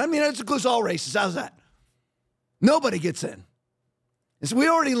for a year. It includes all races. How's that? Nobody gets in. And so we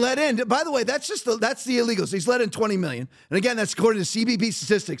already let in. By the way, that's the illegals. He's let in 20 million. And again, that's according to CBP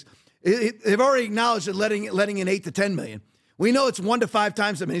statistics. They've already acknowledged that letting in 8 to 10 million. We know it's 1 to 5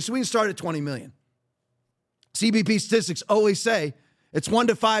 times that many, so we can start at 20 million. CBP statistics always say it's 1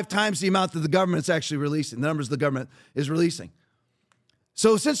 to 5 times the amount that the government's actually releasing, the numbers the government is releasing.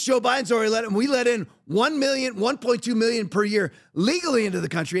 So since Joe Biden's already let in, we let in 1 million, 1.2 million per year legally into the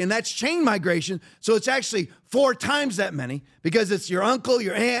country, and that's chain migration. So it's actually 4 times that many because it's your uncle,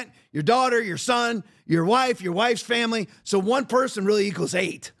 your aunt, your daughter, your son, your wife's family. So one person really equals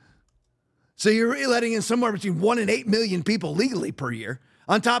 8. So you're really letting in somewhere between 1 and 8 million people legally per year,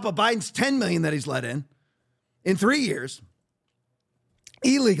 on top of Biden's 10 million that he's let in 3 years,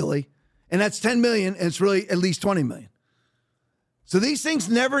 illegally. And that's 10 million, and it's really at least 20 million. So these things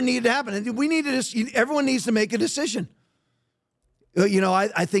never need to happen. And we need to everyone needs to make a decision.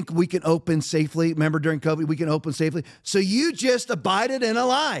 I think we can open safely. Remember during COVID, we can open safely. So you just abided in a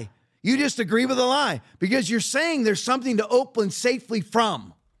lie. You just agree with a lie because you're saying there's something to open safely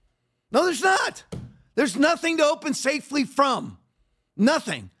from. No, there's not. There's nothing to open safely from.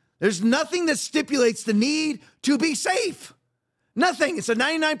 Nothing. There's nothing that stipulates the need to be safe. Nothing. It's a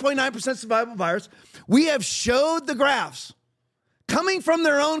 99.9% survival virus. We have showed the graphs coming from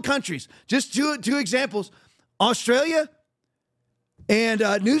their own countries. Just two examples. Australia and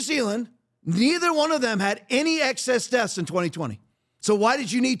New Zealand, neither one of them had any excess deaths in 2020. So why did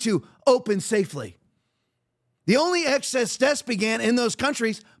you need to open safely? The only excess deaths began in those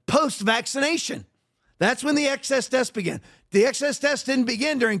countries post-vaccination. That's when the excess deaths began. The excess deaths didn't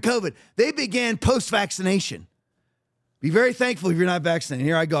begin during COVID. They began post-vaccination. Be very thankful if you're not vaccinated.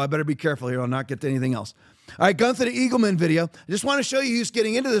 Here I go. I better be careful here. I'll not get to anything else. All right, Gunther the Eagleman video. I just want to show you who's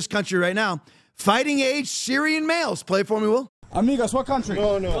getting into this country right now. Fighting age Syrian males. Play it for me, Will. Amigos, what country?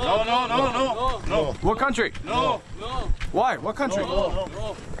 No. What country? No. Why? What country?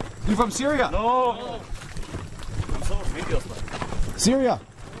 No. You from Syria? No. Syria.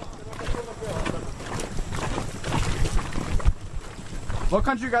 What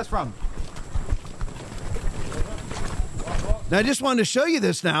country you guys from? Now, I just wanted to show you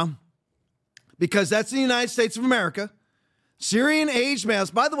this now because that's the United States of America. Syrian aged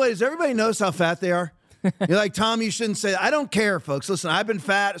males. By the way, does everybody notice how fat they are? You're like, Tom, you shouldn't say that. I don't care, folks. Listen, I've been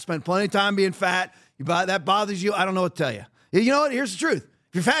fat. I spent plenty of time being fat. That bothers you. I don't know what to tell you. You know what? Here's the truth.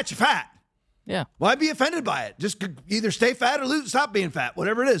 If you're fat, you're fat. Yeah. Why be offended by it? Just either stay fat or stop being fat.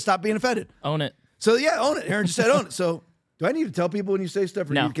 Whatever it is, stop being offended. Own it. So, yeah, own it. Aaron just said own it. So, do I need to tell people when you say stuff,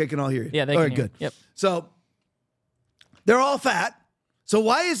 or No. they can all hear you? Yeah, they all can right, hear good. you. Yep. So, they're all fat. So,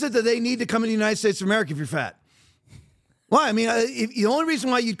 why is it that they need to come in the United States of America if you're fat? Why? I mean, the only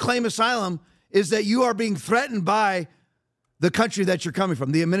reason why you'd claim asylum is that you are being threatened by the country that you're coming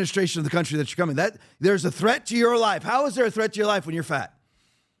from, the administration of the country that you're coming. That there's a threat to your life. How is there a threat to your life when you're fat?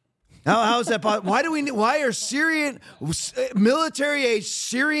 How is that possible? Why are Syrian military age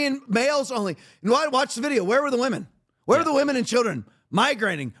Syrian males only? Watch the video. Where were the women? Where are the women and children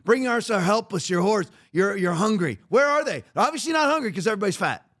migrating, bringing us our helpless, your whores, you're hungry? Where are they? They're obviously not hungry because everybody's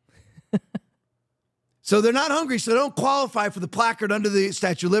fat. So they're not hungry, so they don't qualify for the placard under the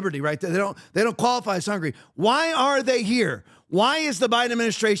Statue of Liberty, right? They don't qualify as hungry. Why are they here? Why is the Biden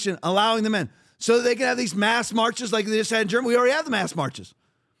administration allowing them in? So that they can have these mass marches like they just had in Germany. We already have the mass marches.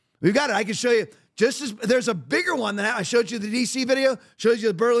 We've got it. I can show you there's a bigger one than I showed you the DC video, showed you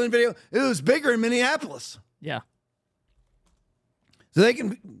the Berlin video. It was bigger in Minneapolis. Yeah. So they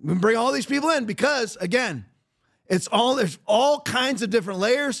can bring all these people in because, again, there's all kinds of different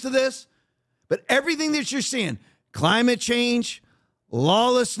layers to this. But everything that you're seeing, climate change,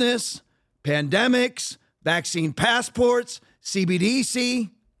 lawlessness, pandemics, vaccine passports,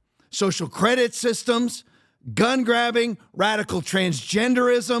 CBDC, social credit systems, gun grabbing, radical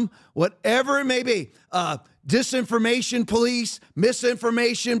transgenderism, whatever it may be, disinformation police,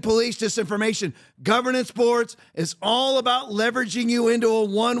 misinformation police, disinformation governance boards, is all about leveraging you into a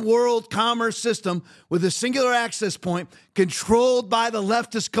one world commerce system with a singular access point controlled by the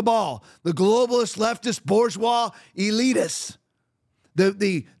leftist cabal, the globalist leftist bourgeois elitists.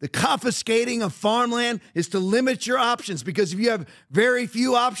 The confiscating of farmland is to limit your options, because if you have very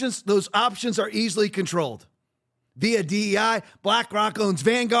few options, those options are easily controlled. Via DEI, BlackRock owns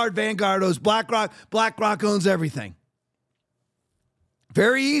Vanguard, Vanguard owns BlackRock, BlackRock owns everything.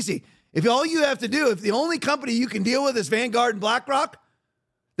 Very easy. If all you have to do, if the only company you can deal with is Vanguard and BlackRock,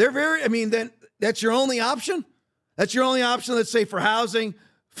 then that's your only option? That's your only option, let's say, for housing,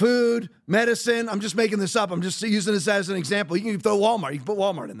 food, medicine. I'm just making this up. I'm just using this as an example. You can throw Walmart. You can put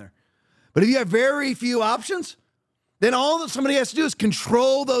Walmart in there. But if you have very few options, then all that somebody has to do is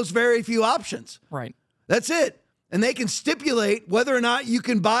control those very few options. Right. That's it. And they can stipulate whether or not you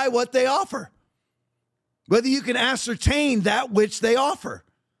can buy what they offer, whether you can ascertain that which they offer.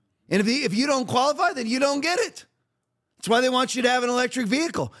 And if you don't qualify, then you don't get it. That's why they want you to have an electric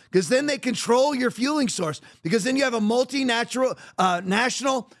vehicle, because then they control your fueling source, because then you have a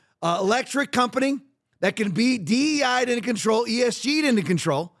national electric company that can be DEI'd into control, ESG'd into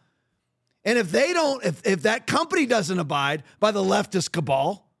control. And if that company doesn't abide by the leftist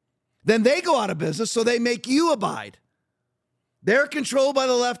cabal, then they go out of business, so they make you abide. They're controlled by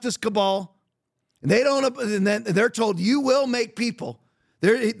the leftist cabal, and and then they're told you will make people.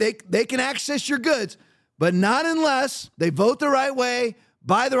 They can access your goods, but not unless they vote the right way,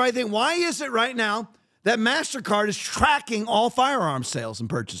 buy the right thing. Why is it right now that MasterCard is tracking all firearm sales and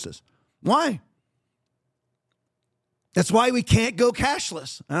purchases? Why? That's why we can't go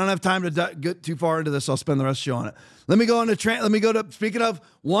cashless. I don't have time to get too far into this. I'll spend the rest of the show on it. Let me go to, speaking of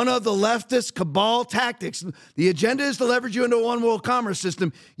one of the leftist cabal tactics, the agenda is to leverage you into a one world commerce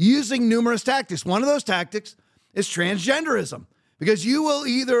system using numerous tactics. One of those tactics is transgenderism, because you will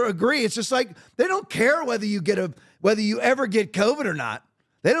either agree. It's just like they don't care whether you ever get COVID or not.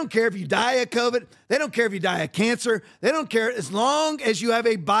 They don't care if you die of COVID. They don't care if you die of cancer. They don't care, as long as you have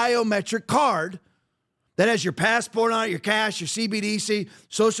a biometric card that has your passport on it, your cash, your CBDC,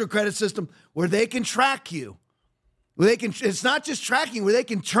 social credit system, where they can track you. It's not just tracking, where they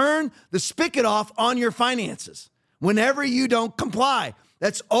can turn the spigot off on your finances whenever you don't comply.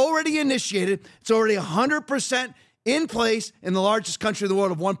 That's already initiated. It's already 100% in place in the largest country in the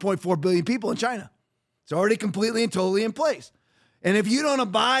world of 1.4 billion people, in China. It's already completely and totally in place. And if you don't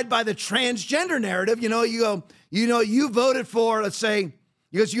abide by the transgender narrative, you voted for, let's say,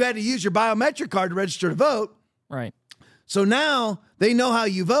 because you had to use your biometric card to register to vote. Right. So now they know how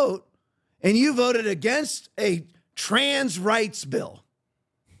you vote, and you voted against a trans rights bill.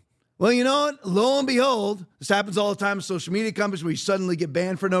 Well, you know what? Lo and behold, this happens all the time in social media companies where you suddenly get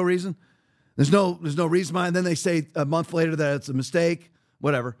banned for no reason. There's no reason behind it. Then they say a month later that it's a mistake,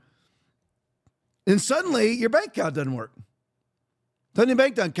 whatever. And suddenly your bank account doesn't work. Suddenly your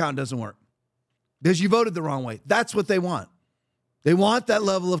bank account doesn't work because you voted the wrong way. That's what they want. They want that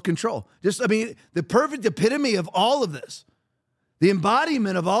level of control. The perfect epitome of all of this, the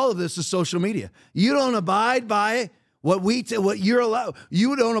embodiment of all of this is social media. You don't abide by what you're allowed.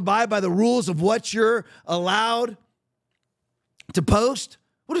 You don't abide by the rules of what you're allowed to post,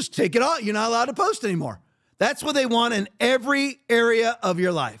 we'll just take it off. You're not allowed to post anymore. That's what they want in every area of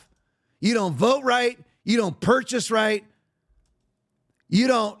your life. You don't vote right. You don't purchase right. You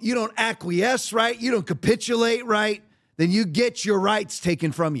don't acquiesce right. You don't capitulate right. Then you get your rights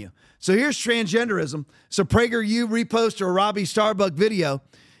taken from you. So here's transgenderism. So PragerU repost a Robbie Starbuck video.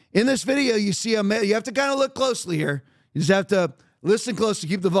 In this video, you see a male. You have to kind of look closely here. You just have to listen closely.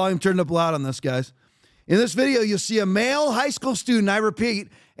 Keep the volume turned up loud on this, guys. In this video, you'll see a male high school student, I repeat,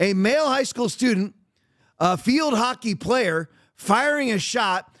 a male high school student, a field hockey player, firing a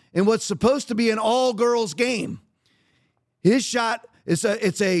shot in what's supposed to be an all-girls game. His shot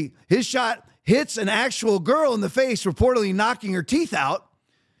hits an actual girl in the face, reportedly knocking her teeth out.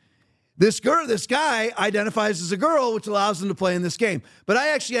 This guy identifies as a girl, which allows him to play in this game. But I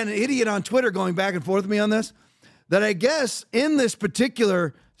actually had an idiot on Twitter going back and forth with me on this, that I guess in this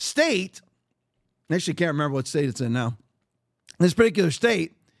particular state, I actually can't remember what state it's in now, in this particular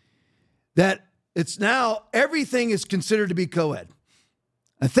state, that it's now everything is considered to be co-ed.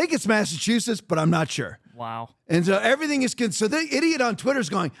 I think it's Massachusetts, but I'm not sure. Wow. And so everything is good. So the idiot on Twitter is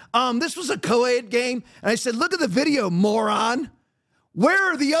going, this was a co-ed game. And I said, look at the video, moron.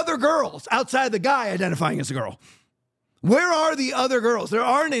 Where are the other girls outside the guy identifying as a girl? Where are the other girls? There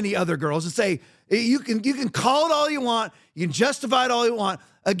aren't any other girls. And say, you can call it all you want. You can justify it all you want.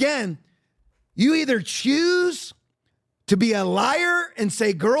 Again, you either choose to be a liar and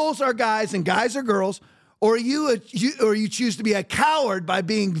say girls are guys and guys are girls, or you choose to be a coward by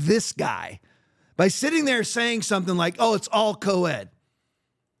being this guy, by sitting there saying something like, oh, it's all co-ed.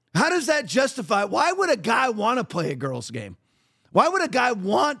 How does that justify? Why would a guy want to play a girls' game? Why would a guy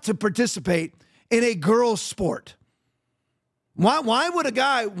want to participate in a girls' sport? Why would a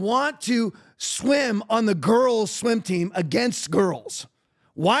guy want to swim on the girls' swim team against girls?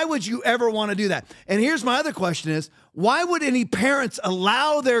 Why would you ever want to do that? And here's my other question is, why would any parents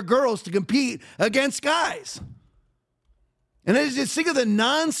allow their girls to compete against guys? And I just think of the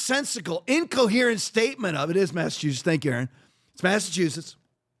nonsensical, incoherent statement of it is Massachusetts. Thank you, Aaron. It's Massachusetts.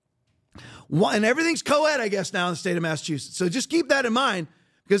 And everything's co-ed, I guess, now in the state of Massachusetts. So just keep that in mind,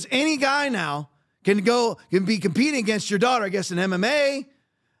 because any guy now can be competing against your daughter, I guess, in MMA,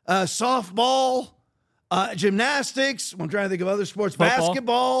 softball, gymnastics. I'm trying to think of other sports.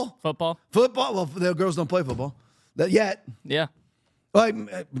 Basketball. Football. Well, the girls don't play football yet. Yeah. Well,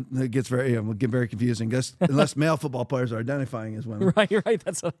 it gets very confusing, guess, unless male football players are identifying as women. Right, you're right.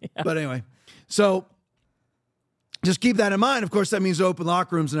 But anyway, so just keep that in mind. Of course, that means open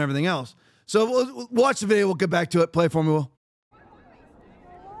locker rooms and everything else. So we'll watch the video. We'll get back to it. Play for me, Will.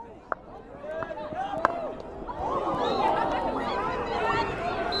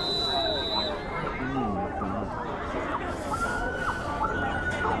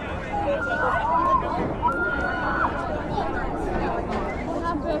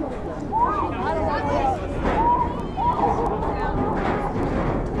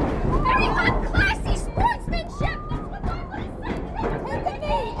 Very unclassy sportsmanship! That's what I want to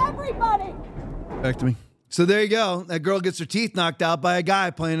say! Everybody! Back to me. So there you go. That girl gets her teeth knocked out by a guy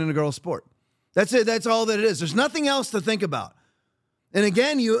playing in a girl's sport. That's it. That's all that it is. There's nothing else to think about. And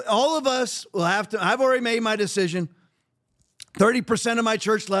again, all of us will have to, I've already made my decision. 30% of my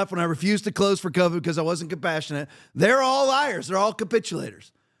church left when I refused to close for COVID because I wasn't compassionate. They're all liars. They're all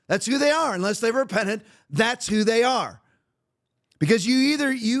capitulators. That's who they are. Unless they've repented, that's who they are. Because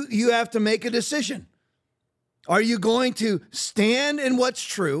you have to make a decision. Are you going to stand in what's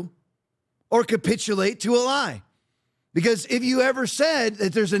true or capitulate to a lie? Because if you ever said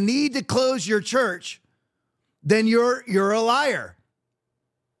that there's a need to close your church, then you're a liar.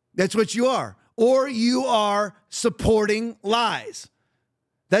 That's what you are. Or you are supporting lies.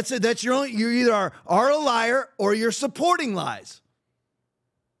 That's it. That's your only, you either are a liar or you're supporting lies.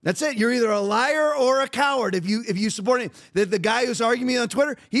 That's it. You're either a liar or a coward. If you support him, the guy who's arguing me on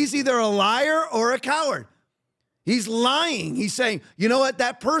Twitter, he's either a liar or a coward. He's lying. He's saying, you know what?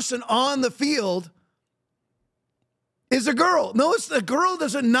 That person on the field is a girl. No, a girl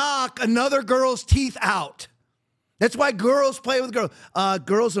doesn't knock another girl's teeth out. That's why girls play with girls.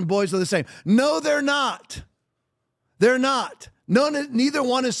 Girls and boys are the same. No, they're not. They're not. No, neither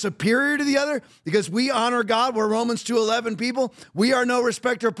one is superior to the other because we honor God. We're Romans 2:11 people. We are no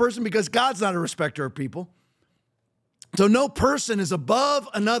respecter of person because God's not a respecter of people. So no person is above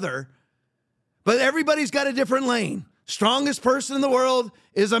another, but everybody's got a different lane. Strongest person in the world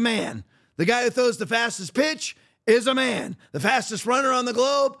is a man. The guy who throws the fastest pitch is a man. The fastest runner on the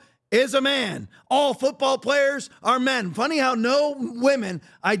globe is a man. All football players are men. Funny how no women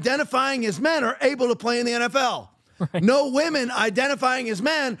identifying as men are able to play in the NFL. Right. No women identifying as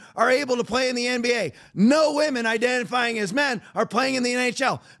men are able to play in the NBA. No women identifying as men are playing in the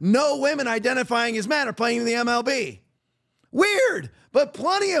NHL. No women identifying as men are playing in the MLB. Weird, but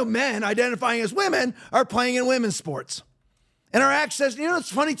plenty of men identifying as women are playing in women's sports. And are access, you know,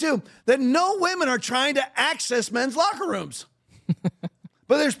 it's funny too, that no women are trying to access men's locker rooms.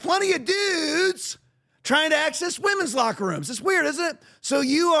 But there's plenty of dudes trying to access women's locker rooms. It's weird, isn't it? So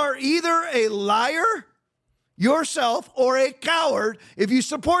you are either a liar yourself or a coward if you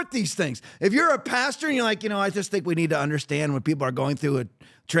support these things. If you're a pastor and you're like, you know, I just think we need to understand when people are going through a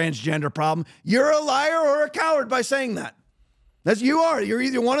transgender problem, you're a liar or a coward by saying that. You're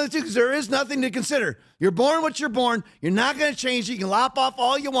either one of the two, because there is nothing to consider. You're born what you're born. You're not going to change it. You can lop off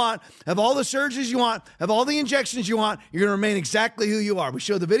all you want, have all the surgeries you want, have all the injections you want. You're going to remain exactly who you are. We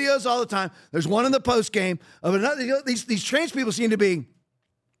show the videos all the time. There's one in the post game of another. You know, these trans people seem to be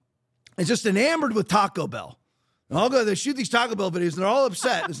just enamored with Taco Bell. And they shoot these Taco Bell videos, and they're all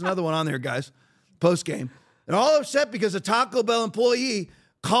upset. There's another one on there, guys, post game. They're all upset because a Taco Bell employee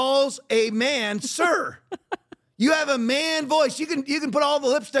calls a man sir. You have a man voice. You can put all the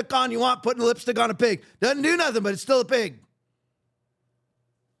lipstick on you want, putting lipstick on a pig. Doesn't do nothing, but it's still a pig.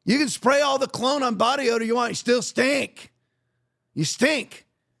 You can spray all the cologne on body odor you want. You still stink. You stink.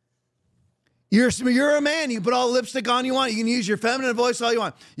 You're a man. You can put all the lipstick on you want. You can use your feminine voice all you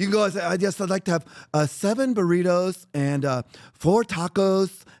want. You can go, I'd like to have 7 burritos and 4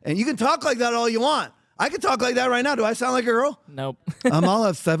 tacos. And you can talk like that all you want. I can talk like that right now. Do I sound like a girl? Nope. I'll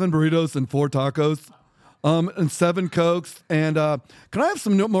have 7 burritos and 4 tacos. And 7 Cokes, and can I have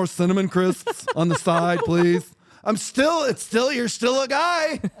some more cinnamon crisps on the side, please? You're still a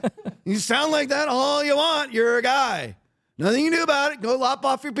guy. You sound like that all you want. You're a guy. Nothing you can do about it. Go lop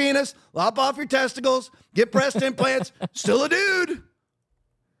off your penis, lop off your testicles, get breast implants. Still a dude.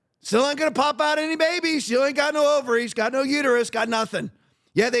 Still ain't gonna pop out any babies. Still ain't got no ovaries, got no uterus, got nothing.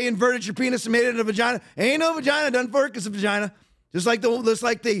 Yeah, they inverted your penis and made it into a vagina. Ain't no vagina, doesn't work as a vagina. Just like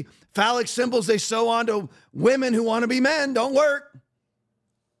the phallic symbols they sew onto women who want to be men don't work.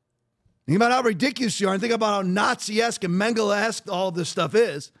 Think about how ridiculous you are, and think about how Nazi-esque and Mengele-esque all of this stuff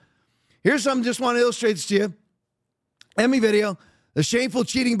is. Here's something I just want to illustrate this to you. Emmy video. The shameful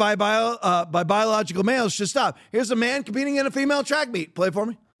cheating by biological males should stop. Here's a man competing in a female track meet. Play it for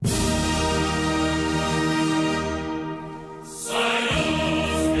me.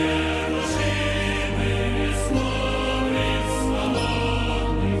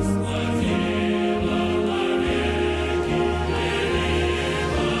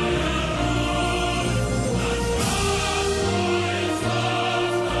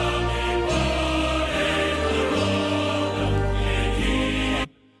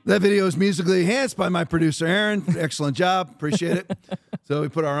 That video is musically enhanced by my producer, Aaron. Excellent job. Appreciate it. So we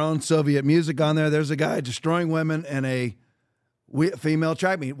put our own Soviet music on there. There's a guy destroying women in a female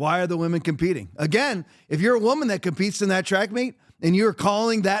track meet. Why are the women competing? Again, if you're a woman that competes in that track meet and you're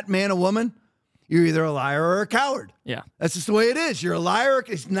calling that man a woman, you're either a liar or a coward. Yeah. That's just the way it is. You're a liar.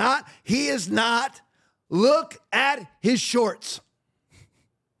 He is not. Look at his shorts.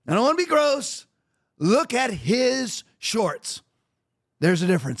 I don't want to be gross. Look at his shorts. There's a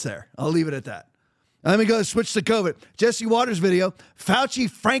difference there. I'll leave it at that. Let me go switch to COVID. Jesse Waters' video, Fauci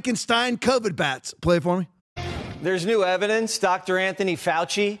Frankenstein COVID bats. Play it for me. There's new evidence Dr. Anthony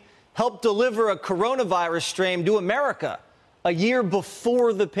Fauci helped deliver a coronavirus strain to America a year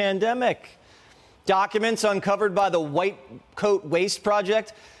before the pandemic. Documents uncovered by the White Coat Waste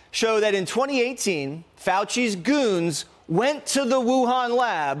Project show that in 2018, Fauci's goons went to the Wuhan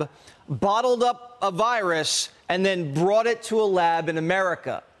lab, bottled up a virus, and then brought it to a lab in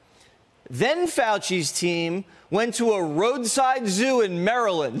America. Then Fauci's team went to a roadside zoo in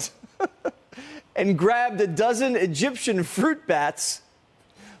Maryland and grabbed a dozen Egyptian fruit bats,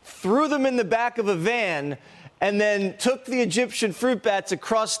 threw them in the back of a van, and then took the Egyptian fruit bats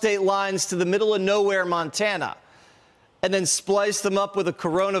across state lines to the middle of nowhere, Montana, and then spliced them up with a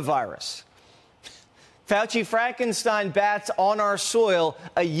coronavirus. Fauci Frankenstein bats on our soil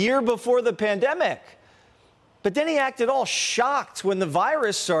a year before the pandemic. But then he acted all shocked when the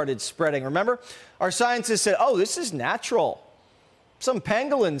virus started spreading. Remember, our scientists said, oh, this is natural. Some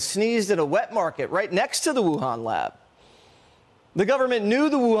pangolin sneezed at a wet market right next to the Wuhan lab. The government knew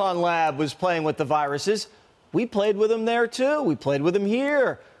the Wuhan lab was playing with the viruses. We played with them there, too. We played with them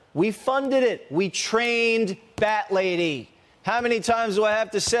here. We funded it. We trained Bat Lady. How many times do I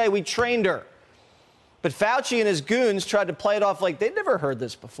have to say we trained her? But Fauci and his goons tried to play it off like they'd never heard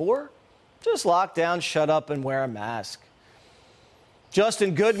this before. Just lock down, shut up, and wear a mask.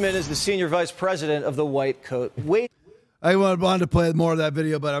 Justin Goodman is the senior vice president of the White Coat Waste. I wanted to play more of that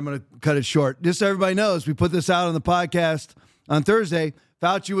video, but I'm going to cut it short. Just so everybody knows, we put this out on the podcast on Thursday.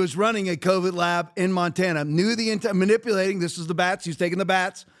 Fauci was running a COVID lab in Montana, manipulating. This was the bats. He was taking the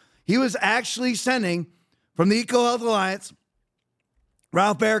bats. He was actually sending from the EcoHealth Alliance.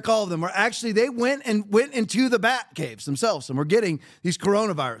 Ralph Baer called them. They went into the bat caves themselves and were getting these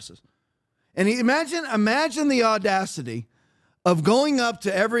coronaviruses. And imagine the audacity of going up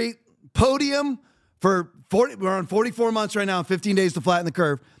to every podium for 40. We're on 44 months right now, 15 days to flatten the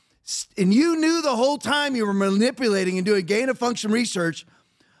curve. And you knew the whole time you were manipulating and doing gain-of-function research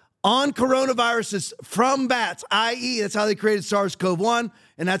on coronaviruses from bats, i.e., that's how they created SARS-CoV-1,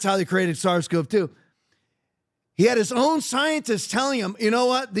 and that's how they created SARS-CoV-2. He had his own scientists telling him, you know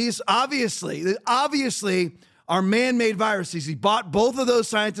what, these obviously are man-made viruses. He bought both of those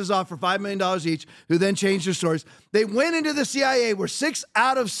scientists off for $5 million each, who then changed their stories. They went into the CIA, where 6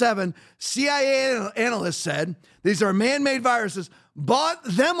 out of 7 CIA analysts said these are man-made viruses, bought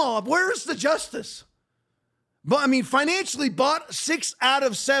them off. Where's the justice? But financially bought 6 out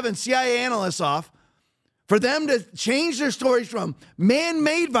of 7 CIA analysts off for them to change their stories from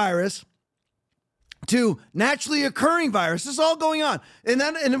man-made virus to naturally occurring virus. This is all going on. And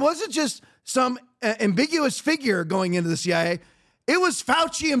it wasn't just some ambiguous figure going into the CIA. It was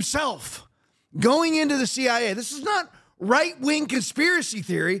Fauci himself going into the CIA. This is not right-wing conspiracy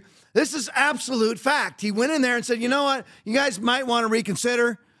theory. This is absolute fact. He went in there and said, you know what? You guys might want to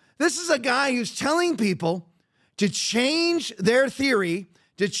reconsider. This is a guy who's telling people to change their theory,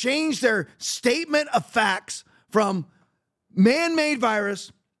 to change their statement of facts from man-made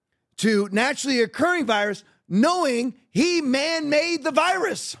virus to naturally occurring virus, knowing he man-made the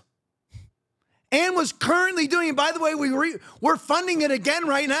virus and was currently doing it. By the way, we're funding it again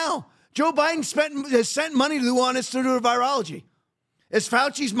right now. Joe Biden has sent money to the Wuhan Institute of Virology. Is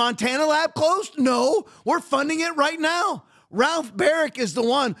Fauci's Montana lab closed? No, we're funding it right now. Ralph Barrick is the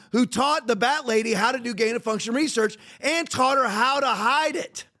one who taught the bat lady how to do gain-of-function research and taught her how to hide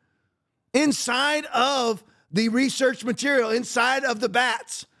it inside of the research material, inside of the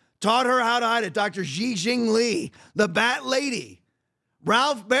bats. Taught her how to hide it. Dr. Zhijing Li, the bat lady.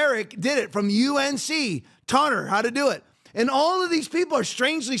 Ralph Barrick did it from UNC, taught her how to do it. And all of these people are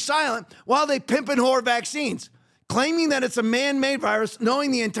strangely silent while they pimp and whore vaccines, claiming that it's a man-made virus,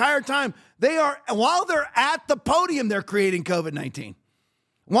 knowing the entire time while they're at the podium, they're creating COVID-19.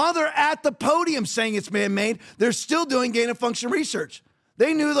 While they're at the podium saying it's man-made, they're still doing gain-of-function research.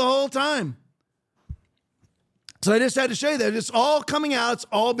 They knew the whole time. So I just had to show you that it's all coming out. It's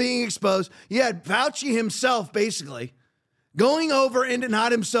all being exposed. You had Fauci himself basically going over into,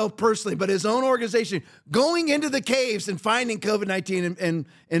 not himself personally, but his own organization, going into the caves and finding COVID-19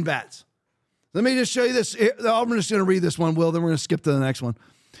 in bats. Let me just show you this. I'm just going to read this one, Will, then we're going to skip to the next one.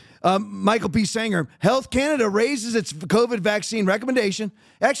 Michael P. Sanger, Health Canada raises its COVID vaccine recommendation.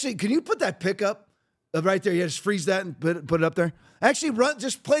 Actually, can you put that pic up right there? Yeah, just freeze that and put it up there. Actually,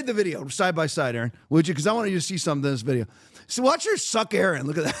 just play the video side by side, Aaron, would you? Because I want you to see something in this video. So watch her suck Aaron.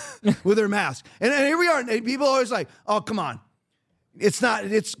 Look at that with her mask. And here we are. And people are always like, oh, come on. It's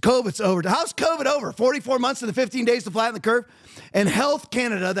COVID's over. How's COVID over? 44 months and the 15 days to flatten the curve. And Health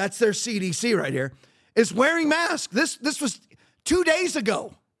Canada, that's their CDC right here, is wearing masks. This was 2 days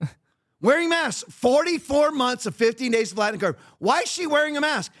ago. Wearing masks. 44 months of 15 days to flatten the curve. Why is she wearing a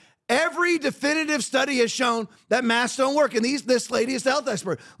mask? Every definitive study has shown that masks don't work. And this lady is the health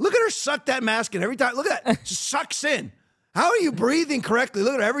expert. Look at her suck that mask in every time. Look at that. It sucks in. How are you breathing correctly?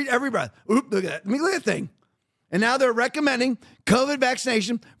 Look at every breath. Oop, look at that. Look at that thing. And now they're recommending COVID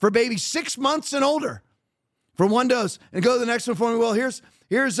vaccination for babies 6 months and older for one dose. And go to the next one for me. Well, here's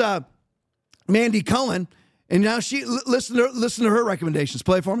Mandy Cohen. And now listen to her recommendations.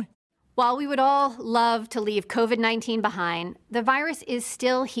 Play for me. While we would all love to leave COVID-19 behind, the virus is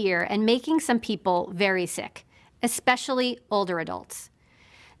still here and making some people very sick, especially older adults.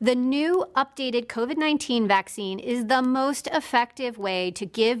 The new updated COVID-19 vaccine is the most effective way to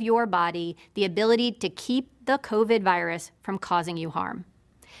give your body the ability to keep the COVID virus from causing you harm.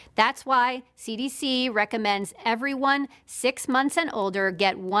 That's why CDC recommends everyone 6 months and older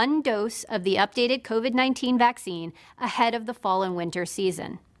get 1 dose of the updated COVID-19 vaccine ahead of the fall and winter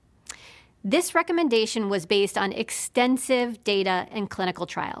season. This recommendation was based on extensive data and clinical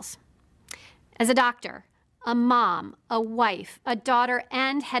trials. As a doctor, a mom, a wife, a daughter,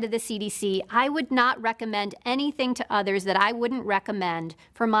 and head of the CDC, I would not recommend anything to others that I wouldn't recommend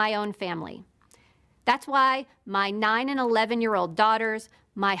for my own family. That's why my 9 and 11-year-old daughters,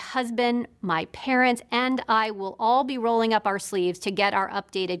 my husband, my parents, and I will all be rolling up our sleeves to get our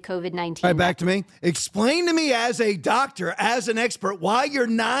updated COVID-19. All right, back to me. Explain to me as a doctor, as an expert, why your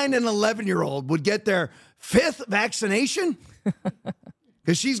 9 and 11-year-old would get their 5th vaccination?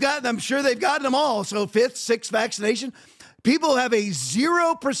 Because she's gotten, I'm sure they've gotten them all. So 5th, 6th vaccination. People have a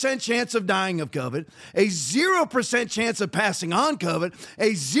 0% chance of dying of COVID, a 0% chance of passing on COVID,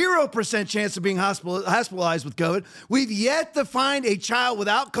 a 0% chance of being hospitalized with COVID. We've yet to find a child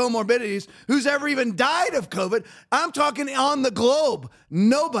without comorbidities who's ever even died of COVID. I'm talking on the globe.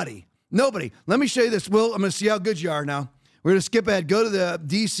 Nobody. Let me show you this, Will. I'm going to see how good you are now. We're going to skip ahead. Go to the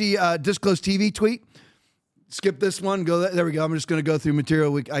DC Disclosed TV tweet. Skip this one. There we go. I'm just going to go through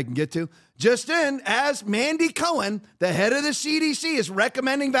material I can get to. Just in, as Mandy Cohen, the head of the CDC, is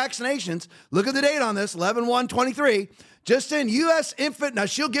recommending vaccinations. Look at the date on this, 11/1/23. Just in, U.S. infant. Now,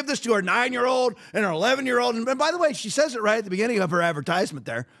 she'll give this to her 9-year-old and her 11-year-old. And by the way, she says it right at the beginning of her advertisement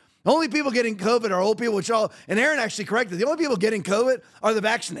there. The only people getting COVID are old people, and Aaron actually corrected. The only people getting COVID are the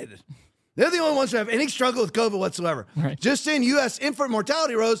vaccinated. They're the only ones who have any struggle with COVID whatsoever. Right. Just in, U.S. infant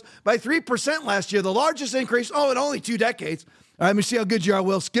mortality rose by 3% last year, the largest increase, in only 2 decades. All right, let me see how good you are,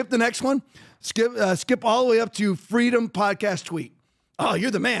 Will. Skip the next one. Skip all the way up to Freedom Podcast tweet. Oh,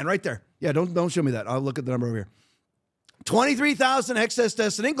 you're the man right there. Yeah, don't show me that. I'll look at the number over here. 23,000 excess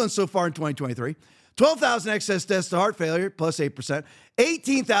deaths in England so far in 2023. 12,000 excess deaths to heart failure, plus 8%.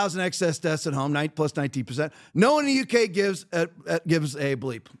 18,000 excess deaths at home, plus 19%. No one in the UK gives a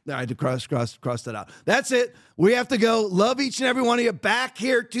bleep. I had to cross that out. That's it. We have to go. Love each and every one of you. Back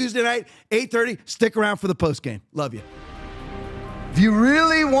here Tuesday night, 8:30. Stick around for the postgame. Love you. If you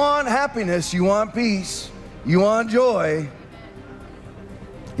really want happiness, you want peace, you want joy,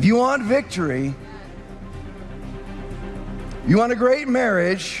 if you want victory, you want a great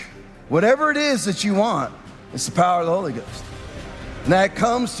marriage, whatever it is that you want, it's the power of the Holy Ghost. And that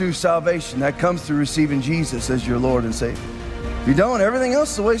comes through salvation. That comes through receiving Jesus as your Lord and Savior. If you don't, everything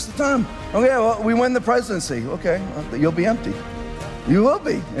else is a waste of time. Okay, well, we win the presidency. Okay, well, you'll be empty. You will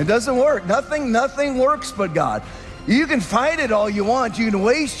be. It doesn't work. Nothing works but God. You can fight it all you want. You can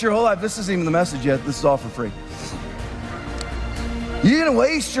waste your whole life. This isn't even the message yet. This is all for free. You can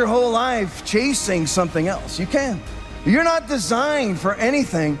waste your whole life chasing something else. You can. You're not designed for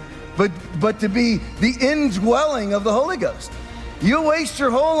anything but to be the indwelling of the Holy Ghost. You'll waste your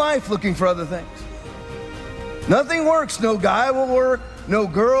whole life looking for other things. Nothing works. No guy will work. No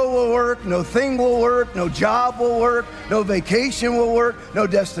girl will work. No thing will work. No job will work. No vacation will work. No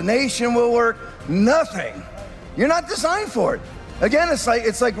destination will work. Nothing. You're not designed for it. Again,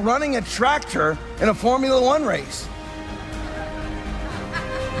 it's like running a tractor in a Formula One race.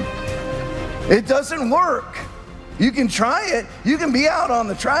 It doesn't work. You can try it. You can be out on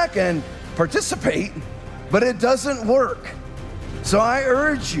the track and participate, but it doesn't work. So I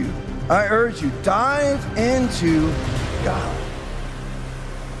urge you, dive into God.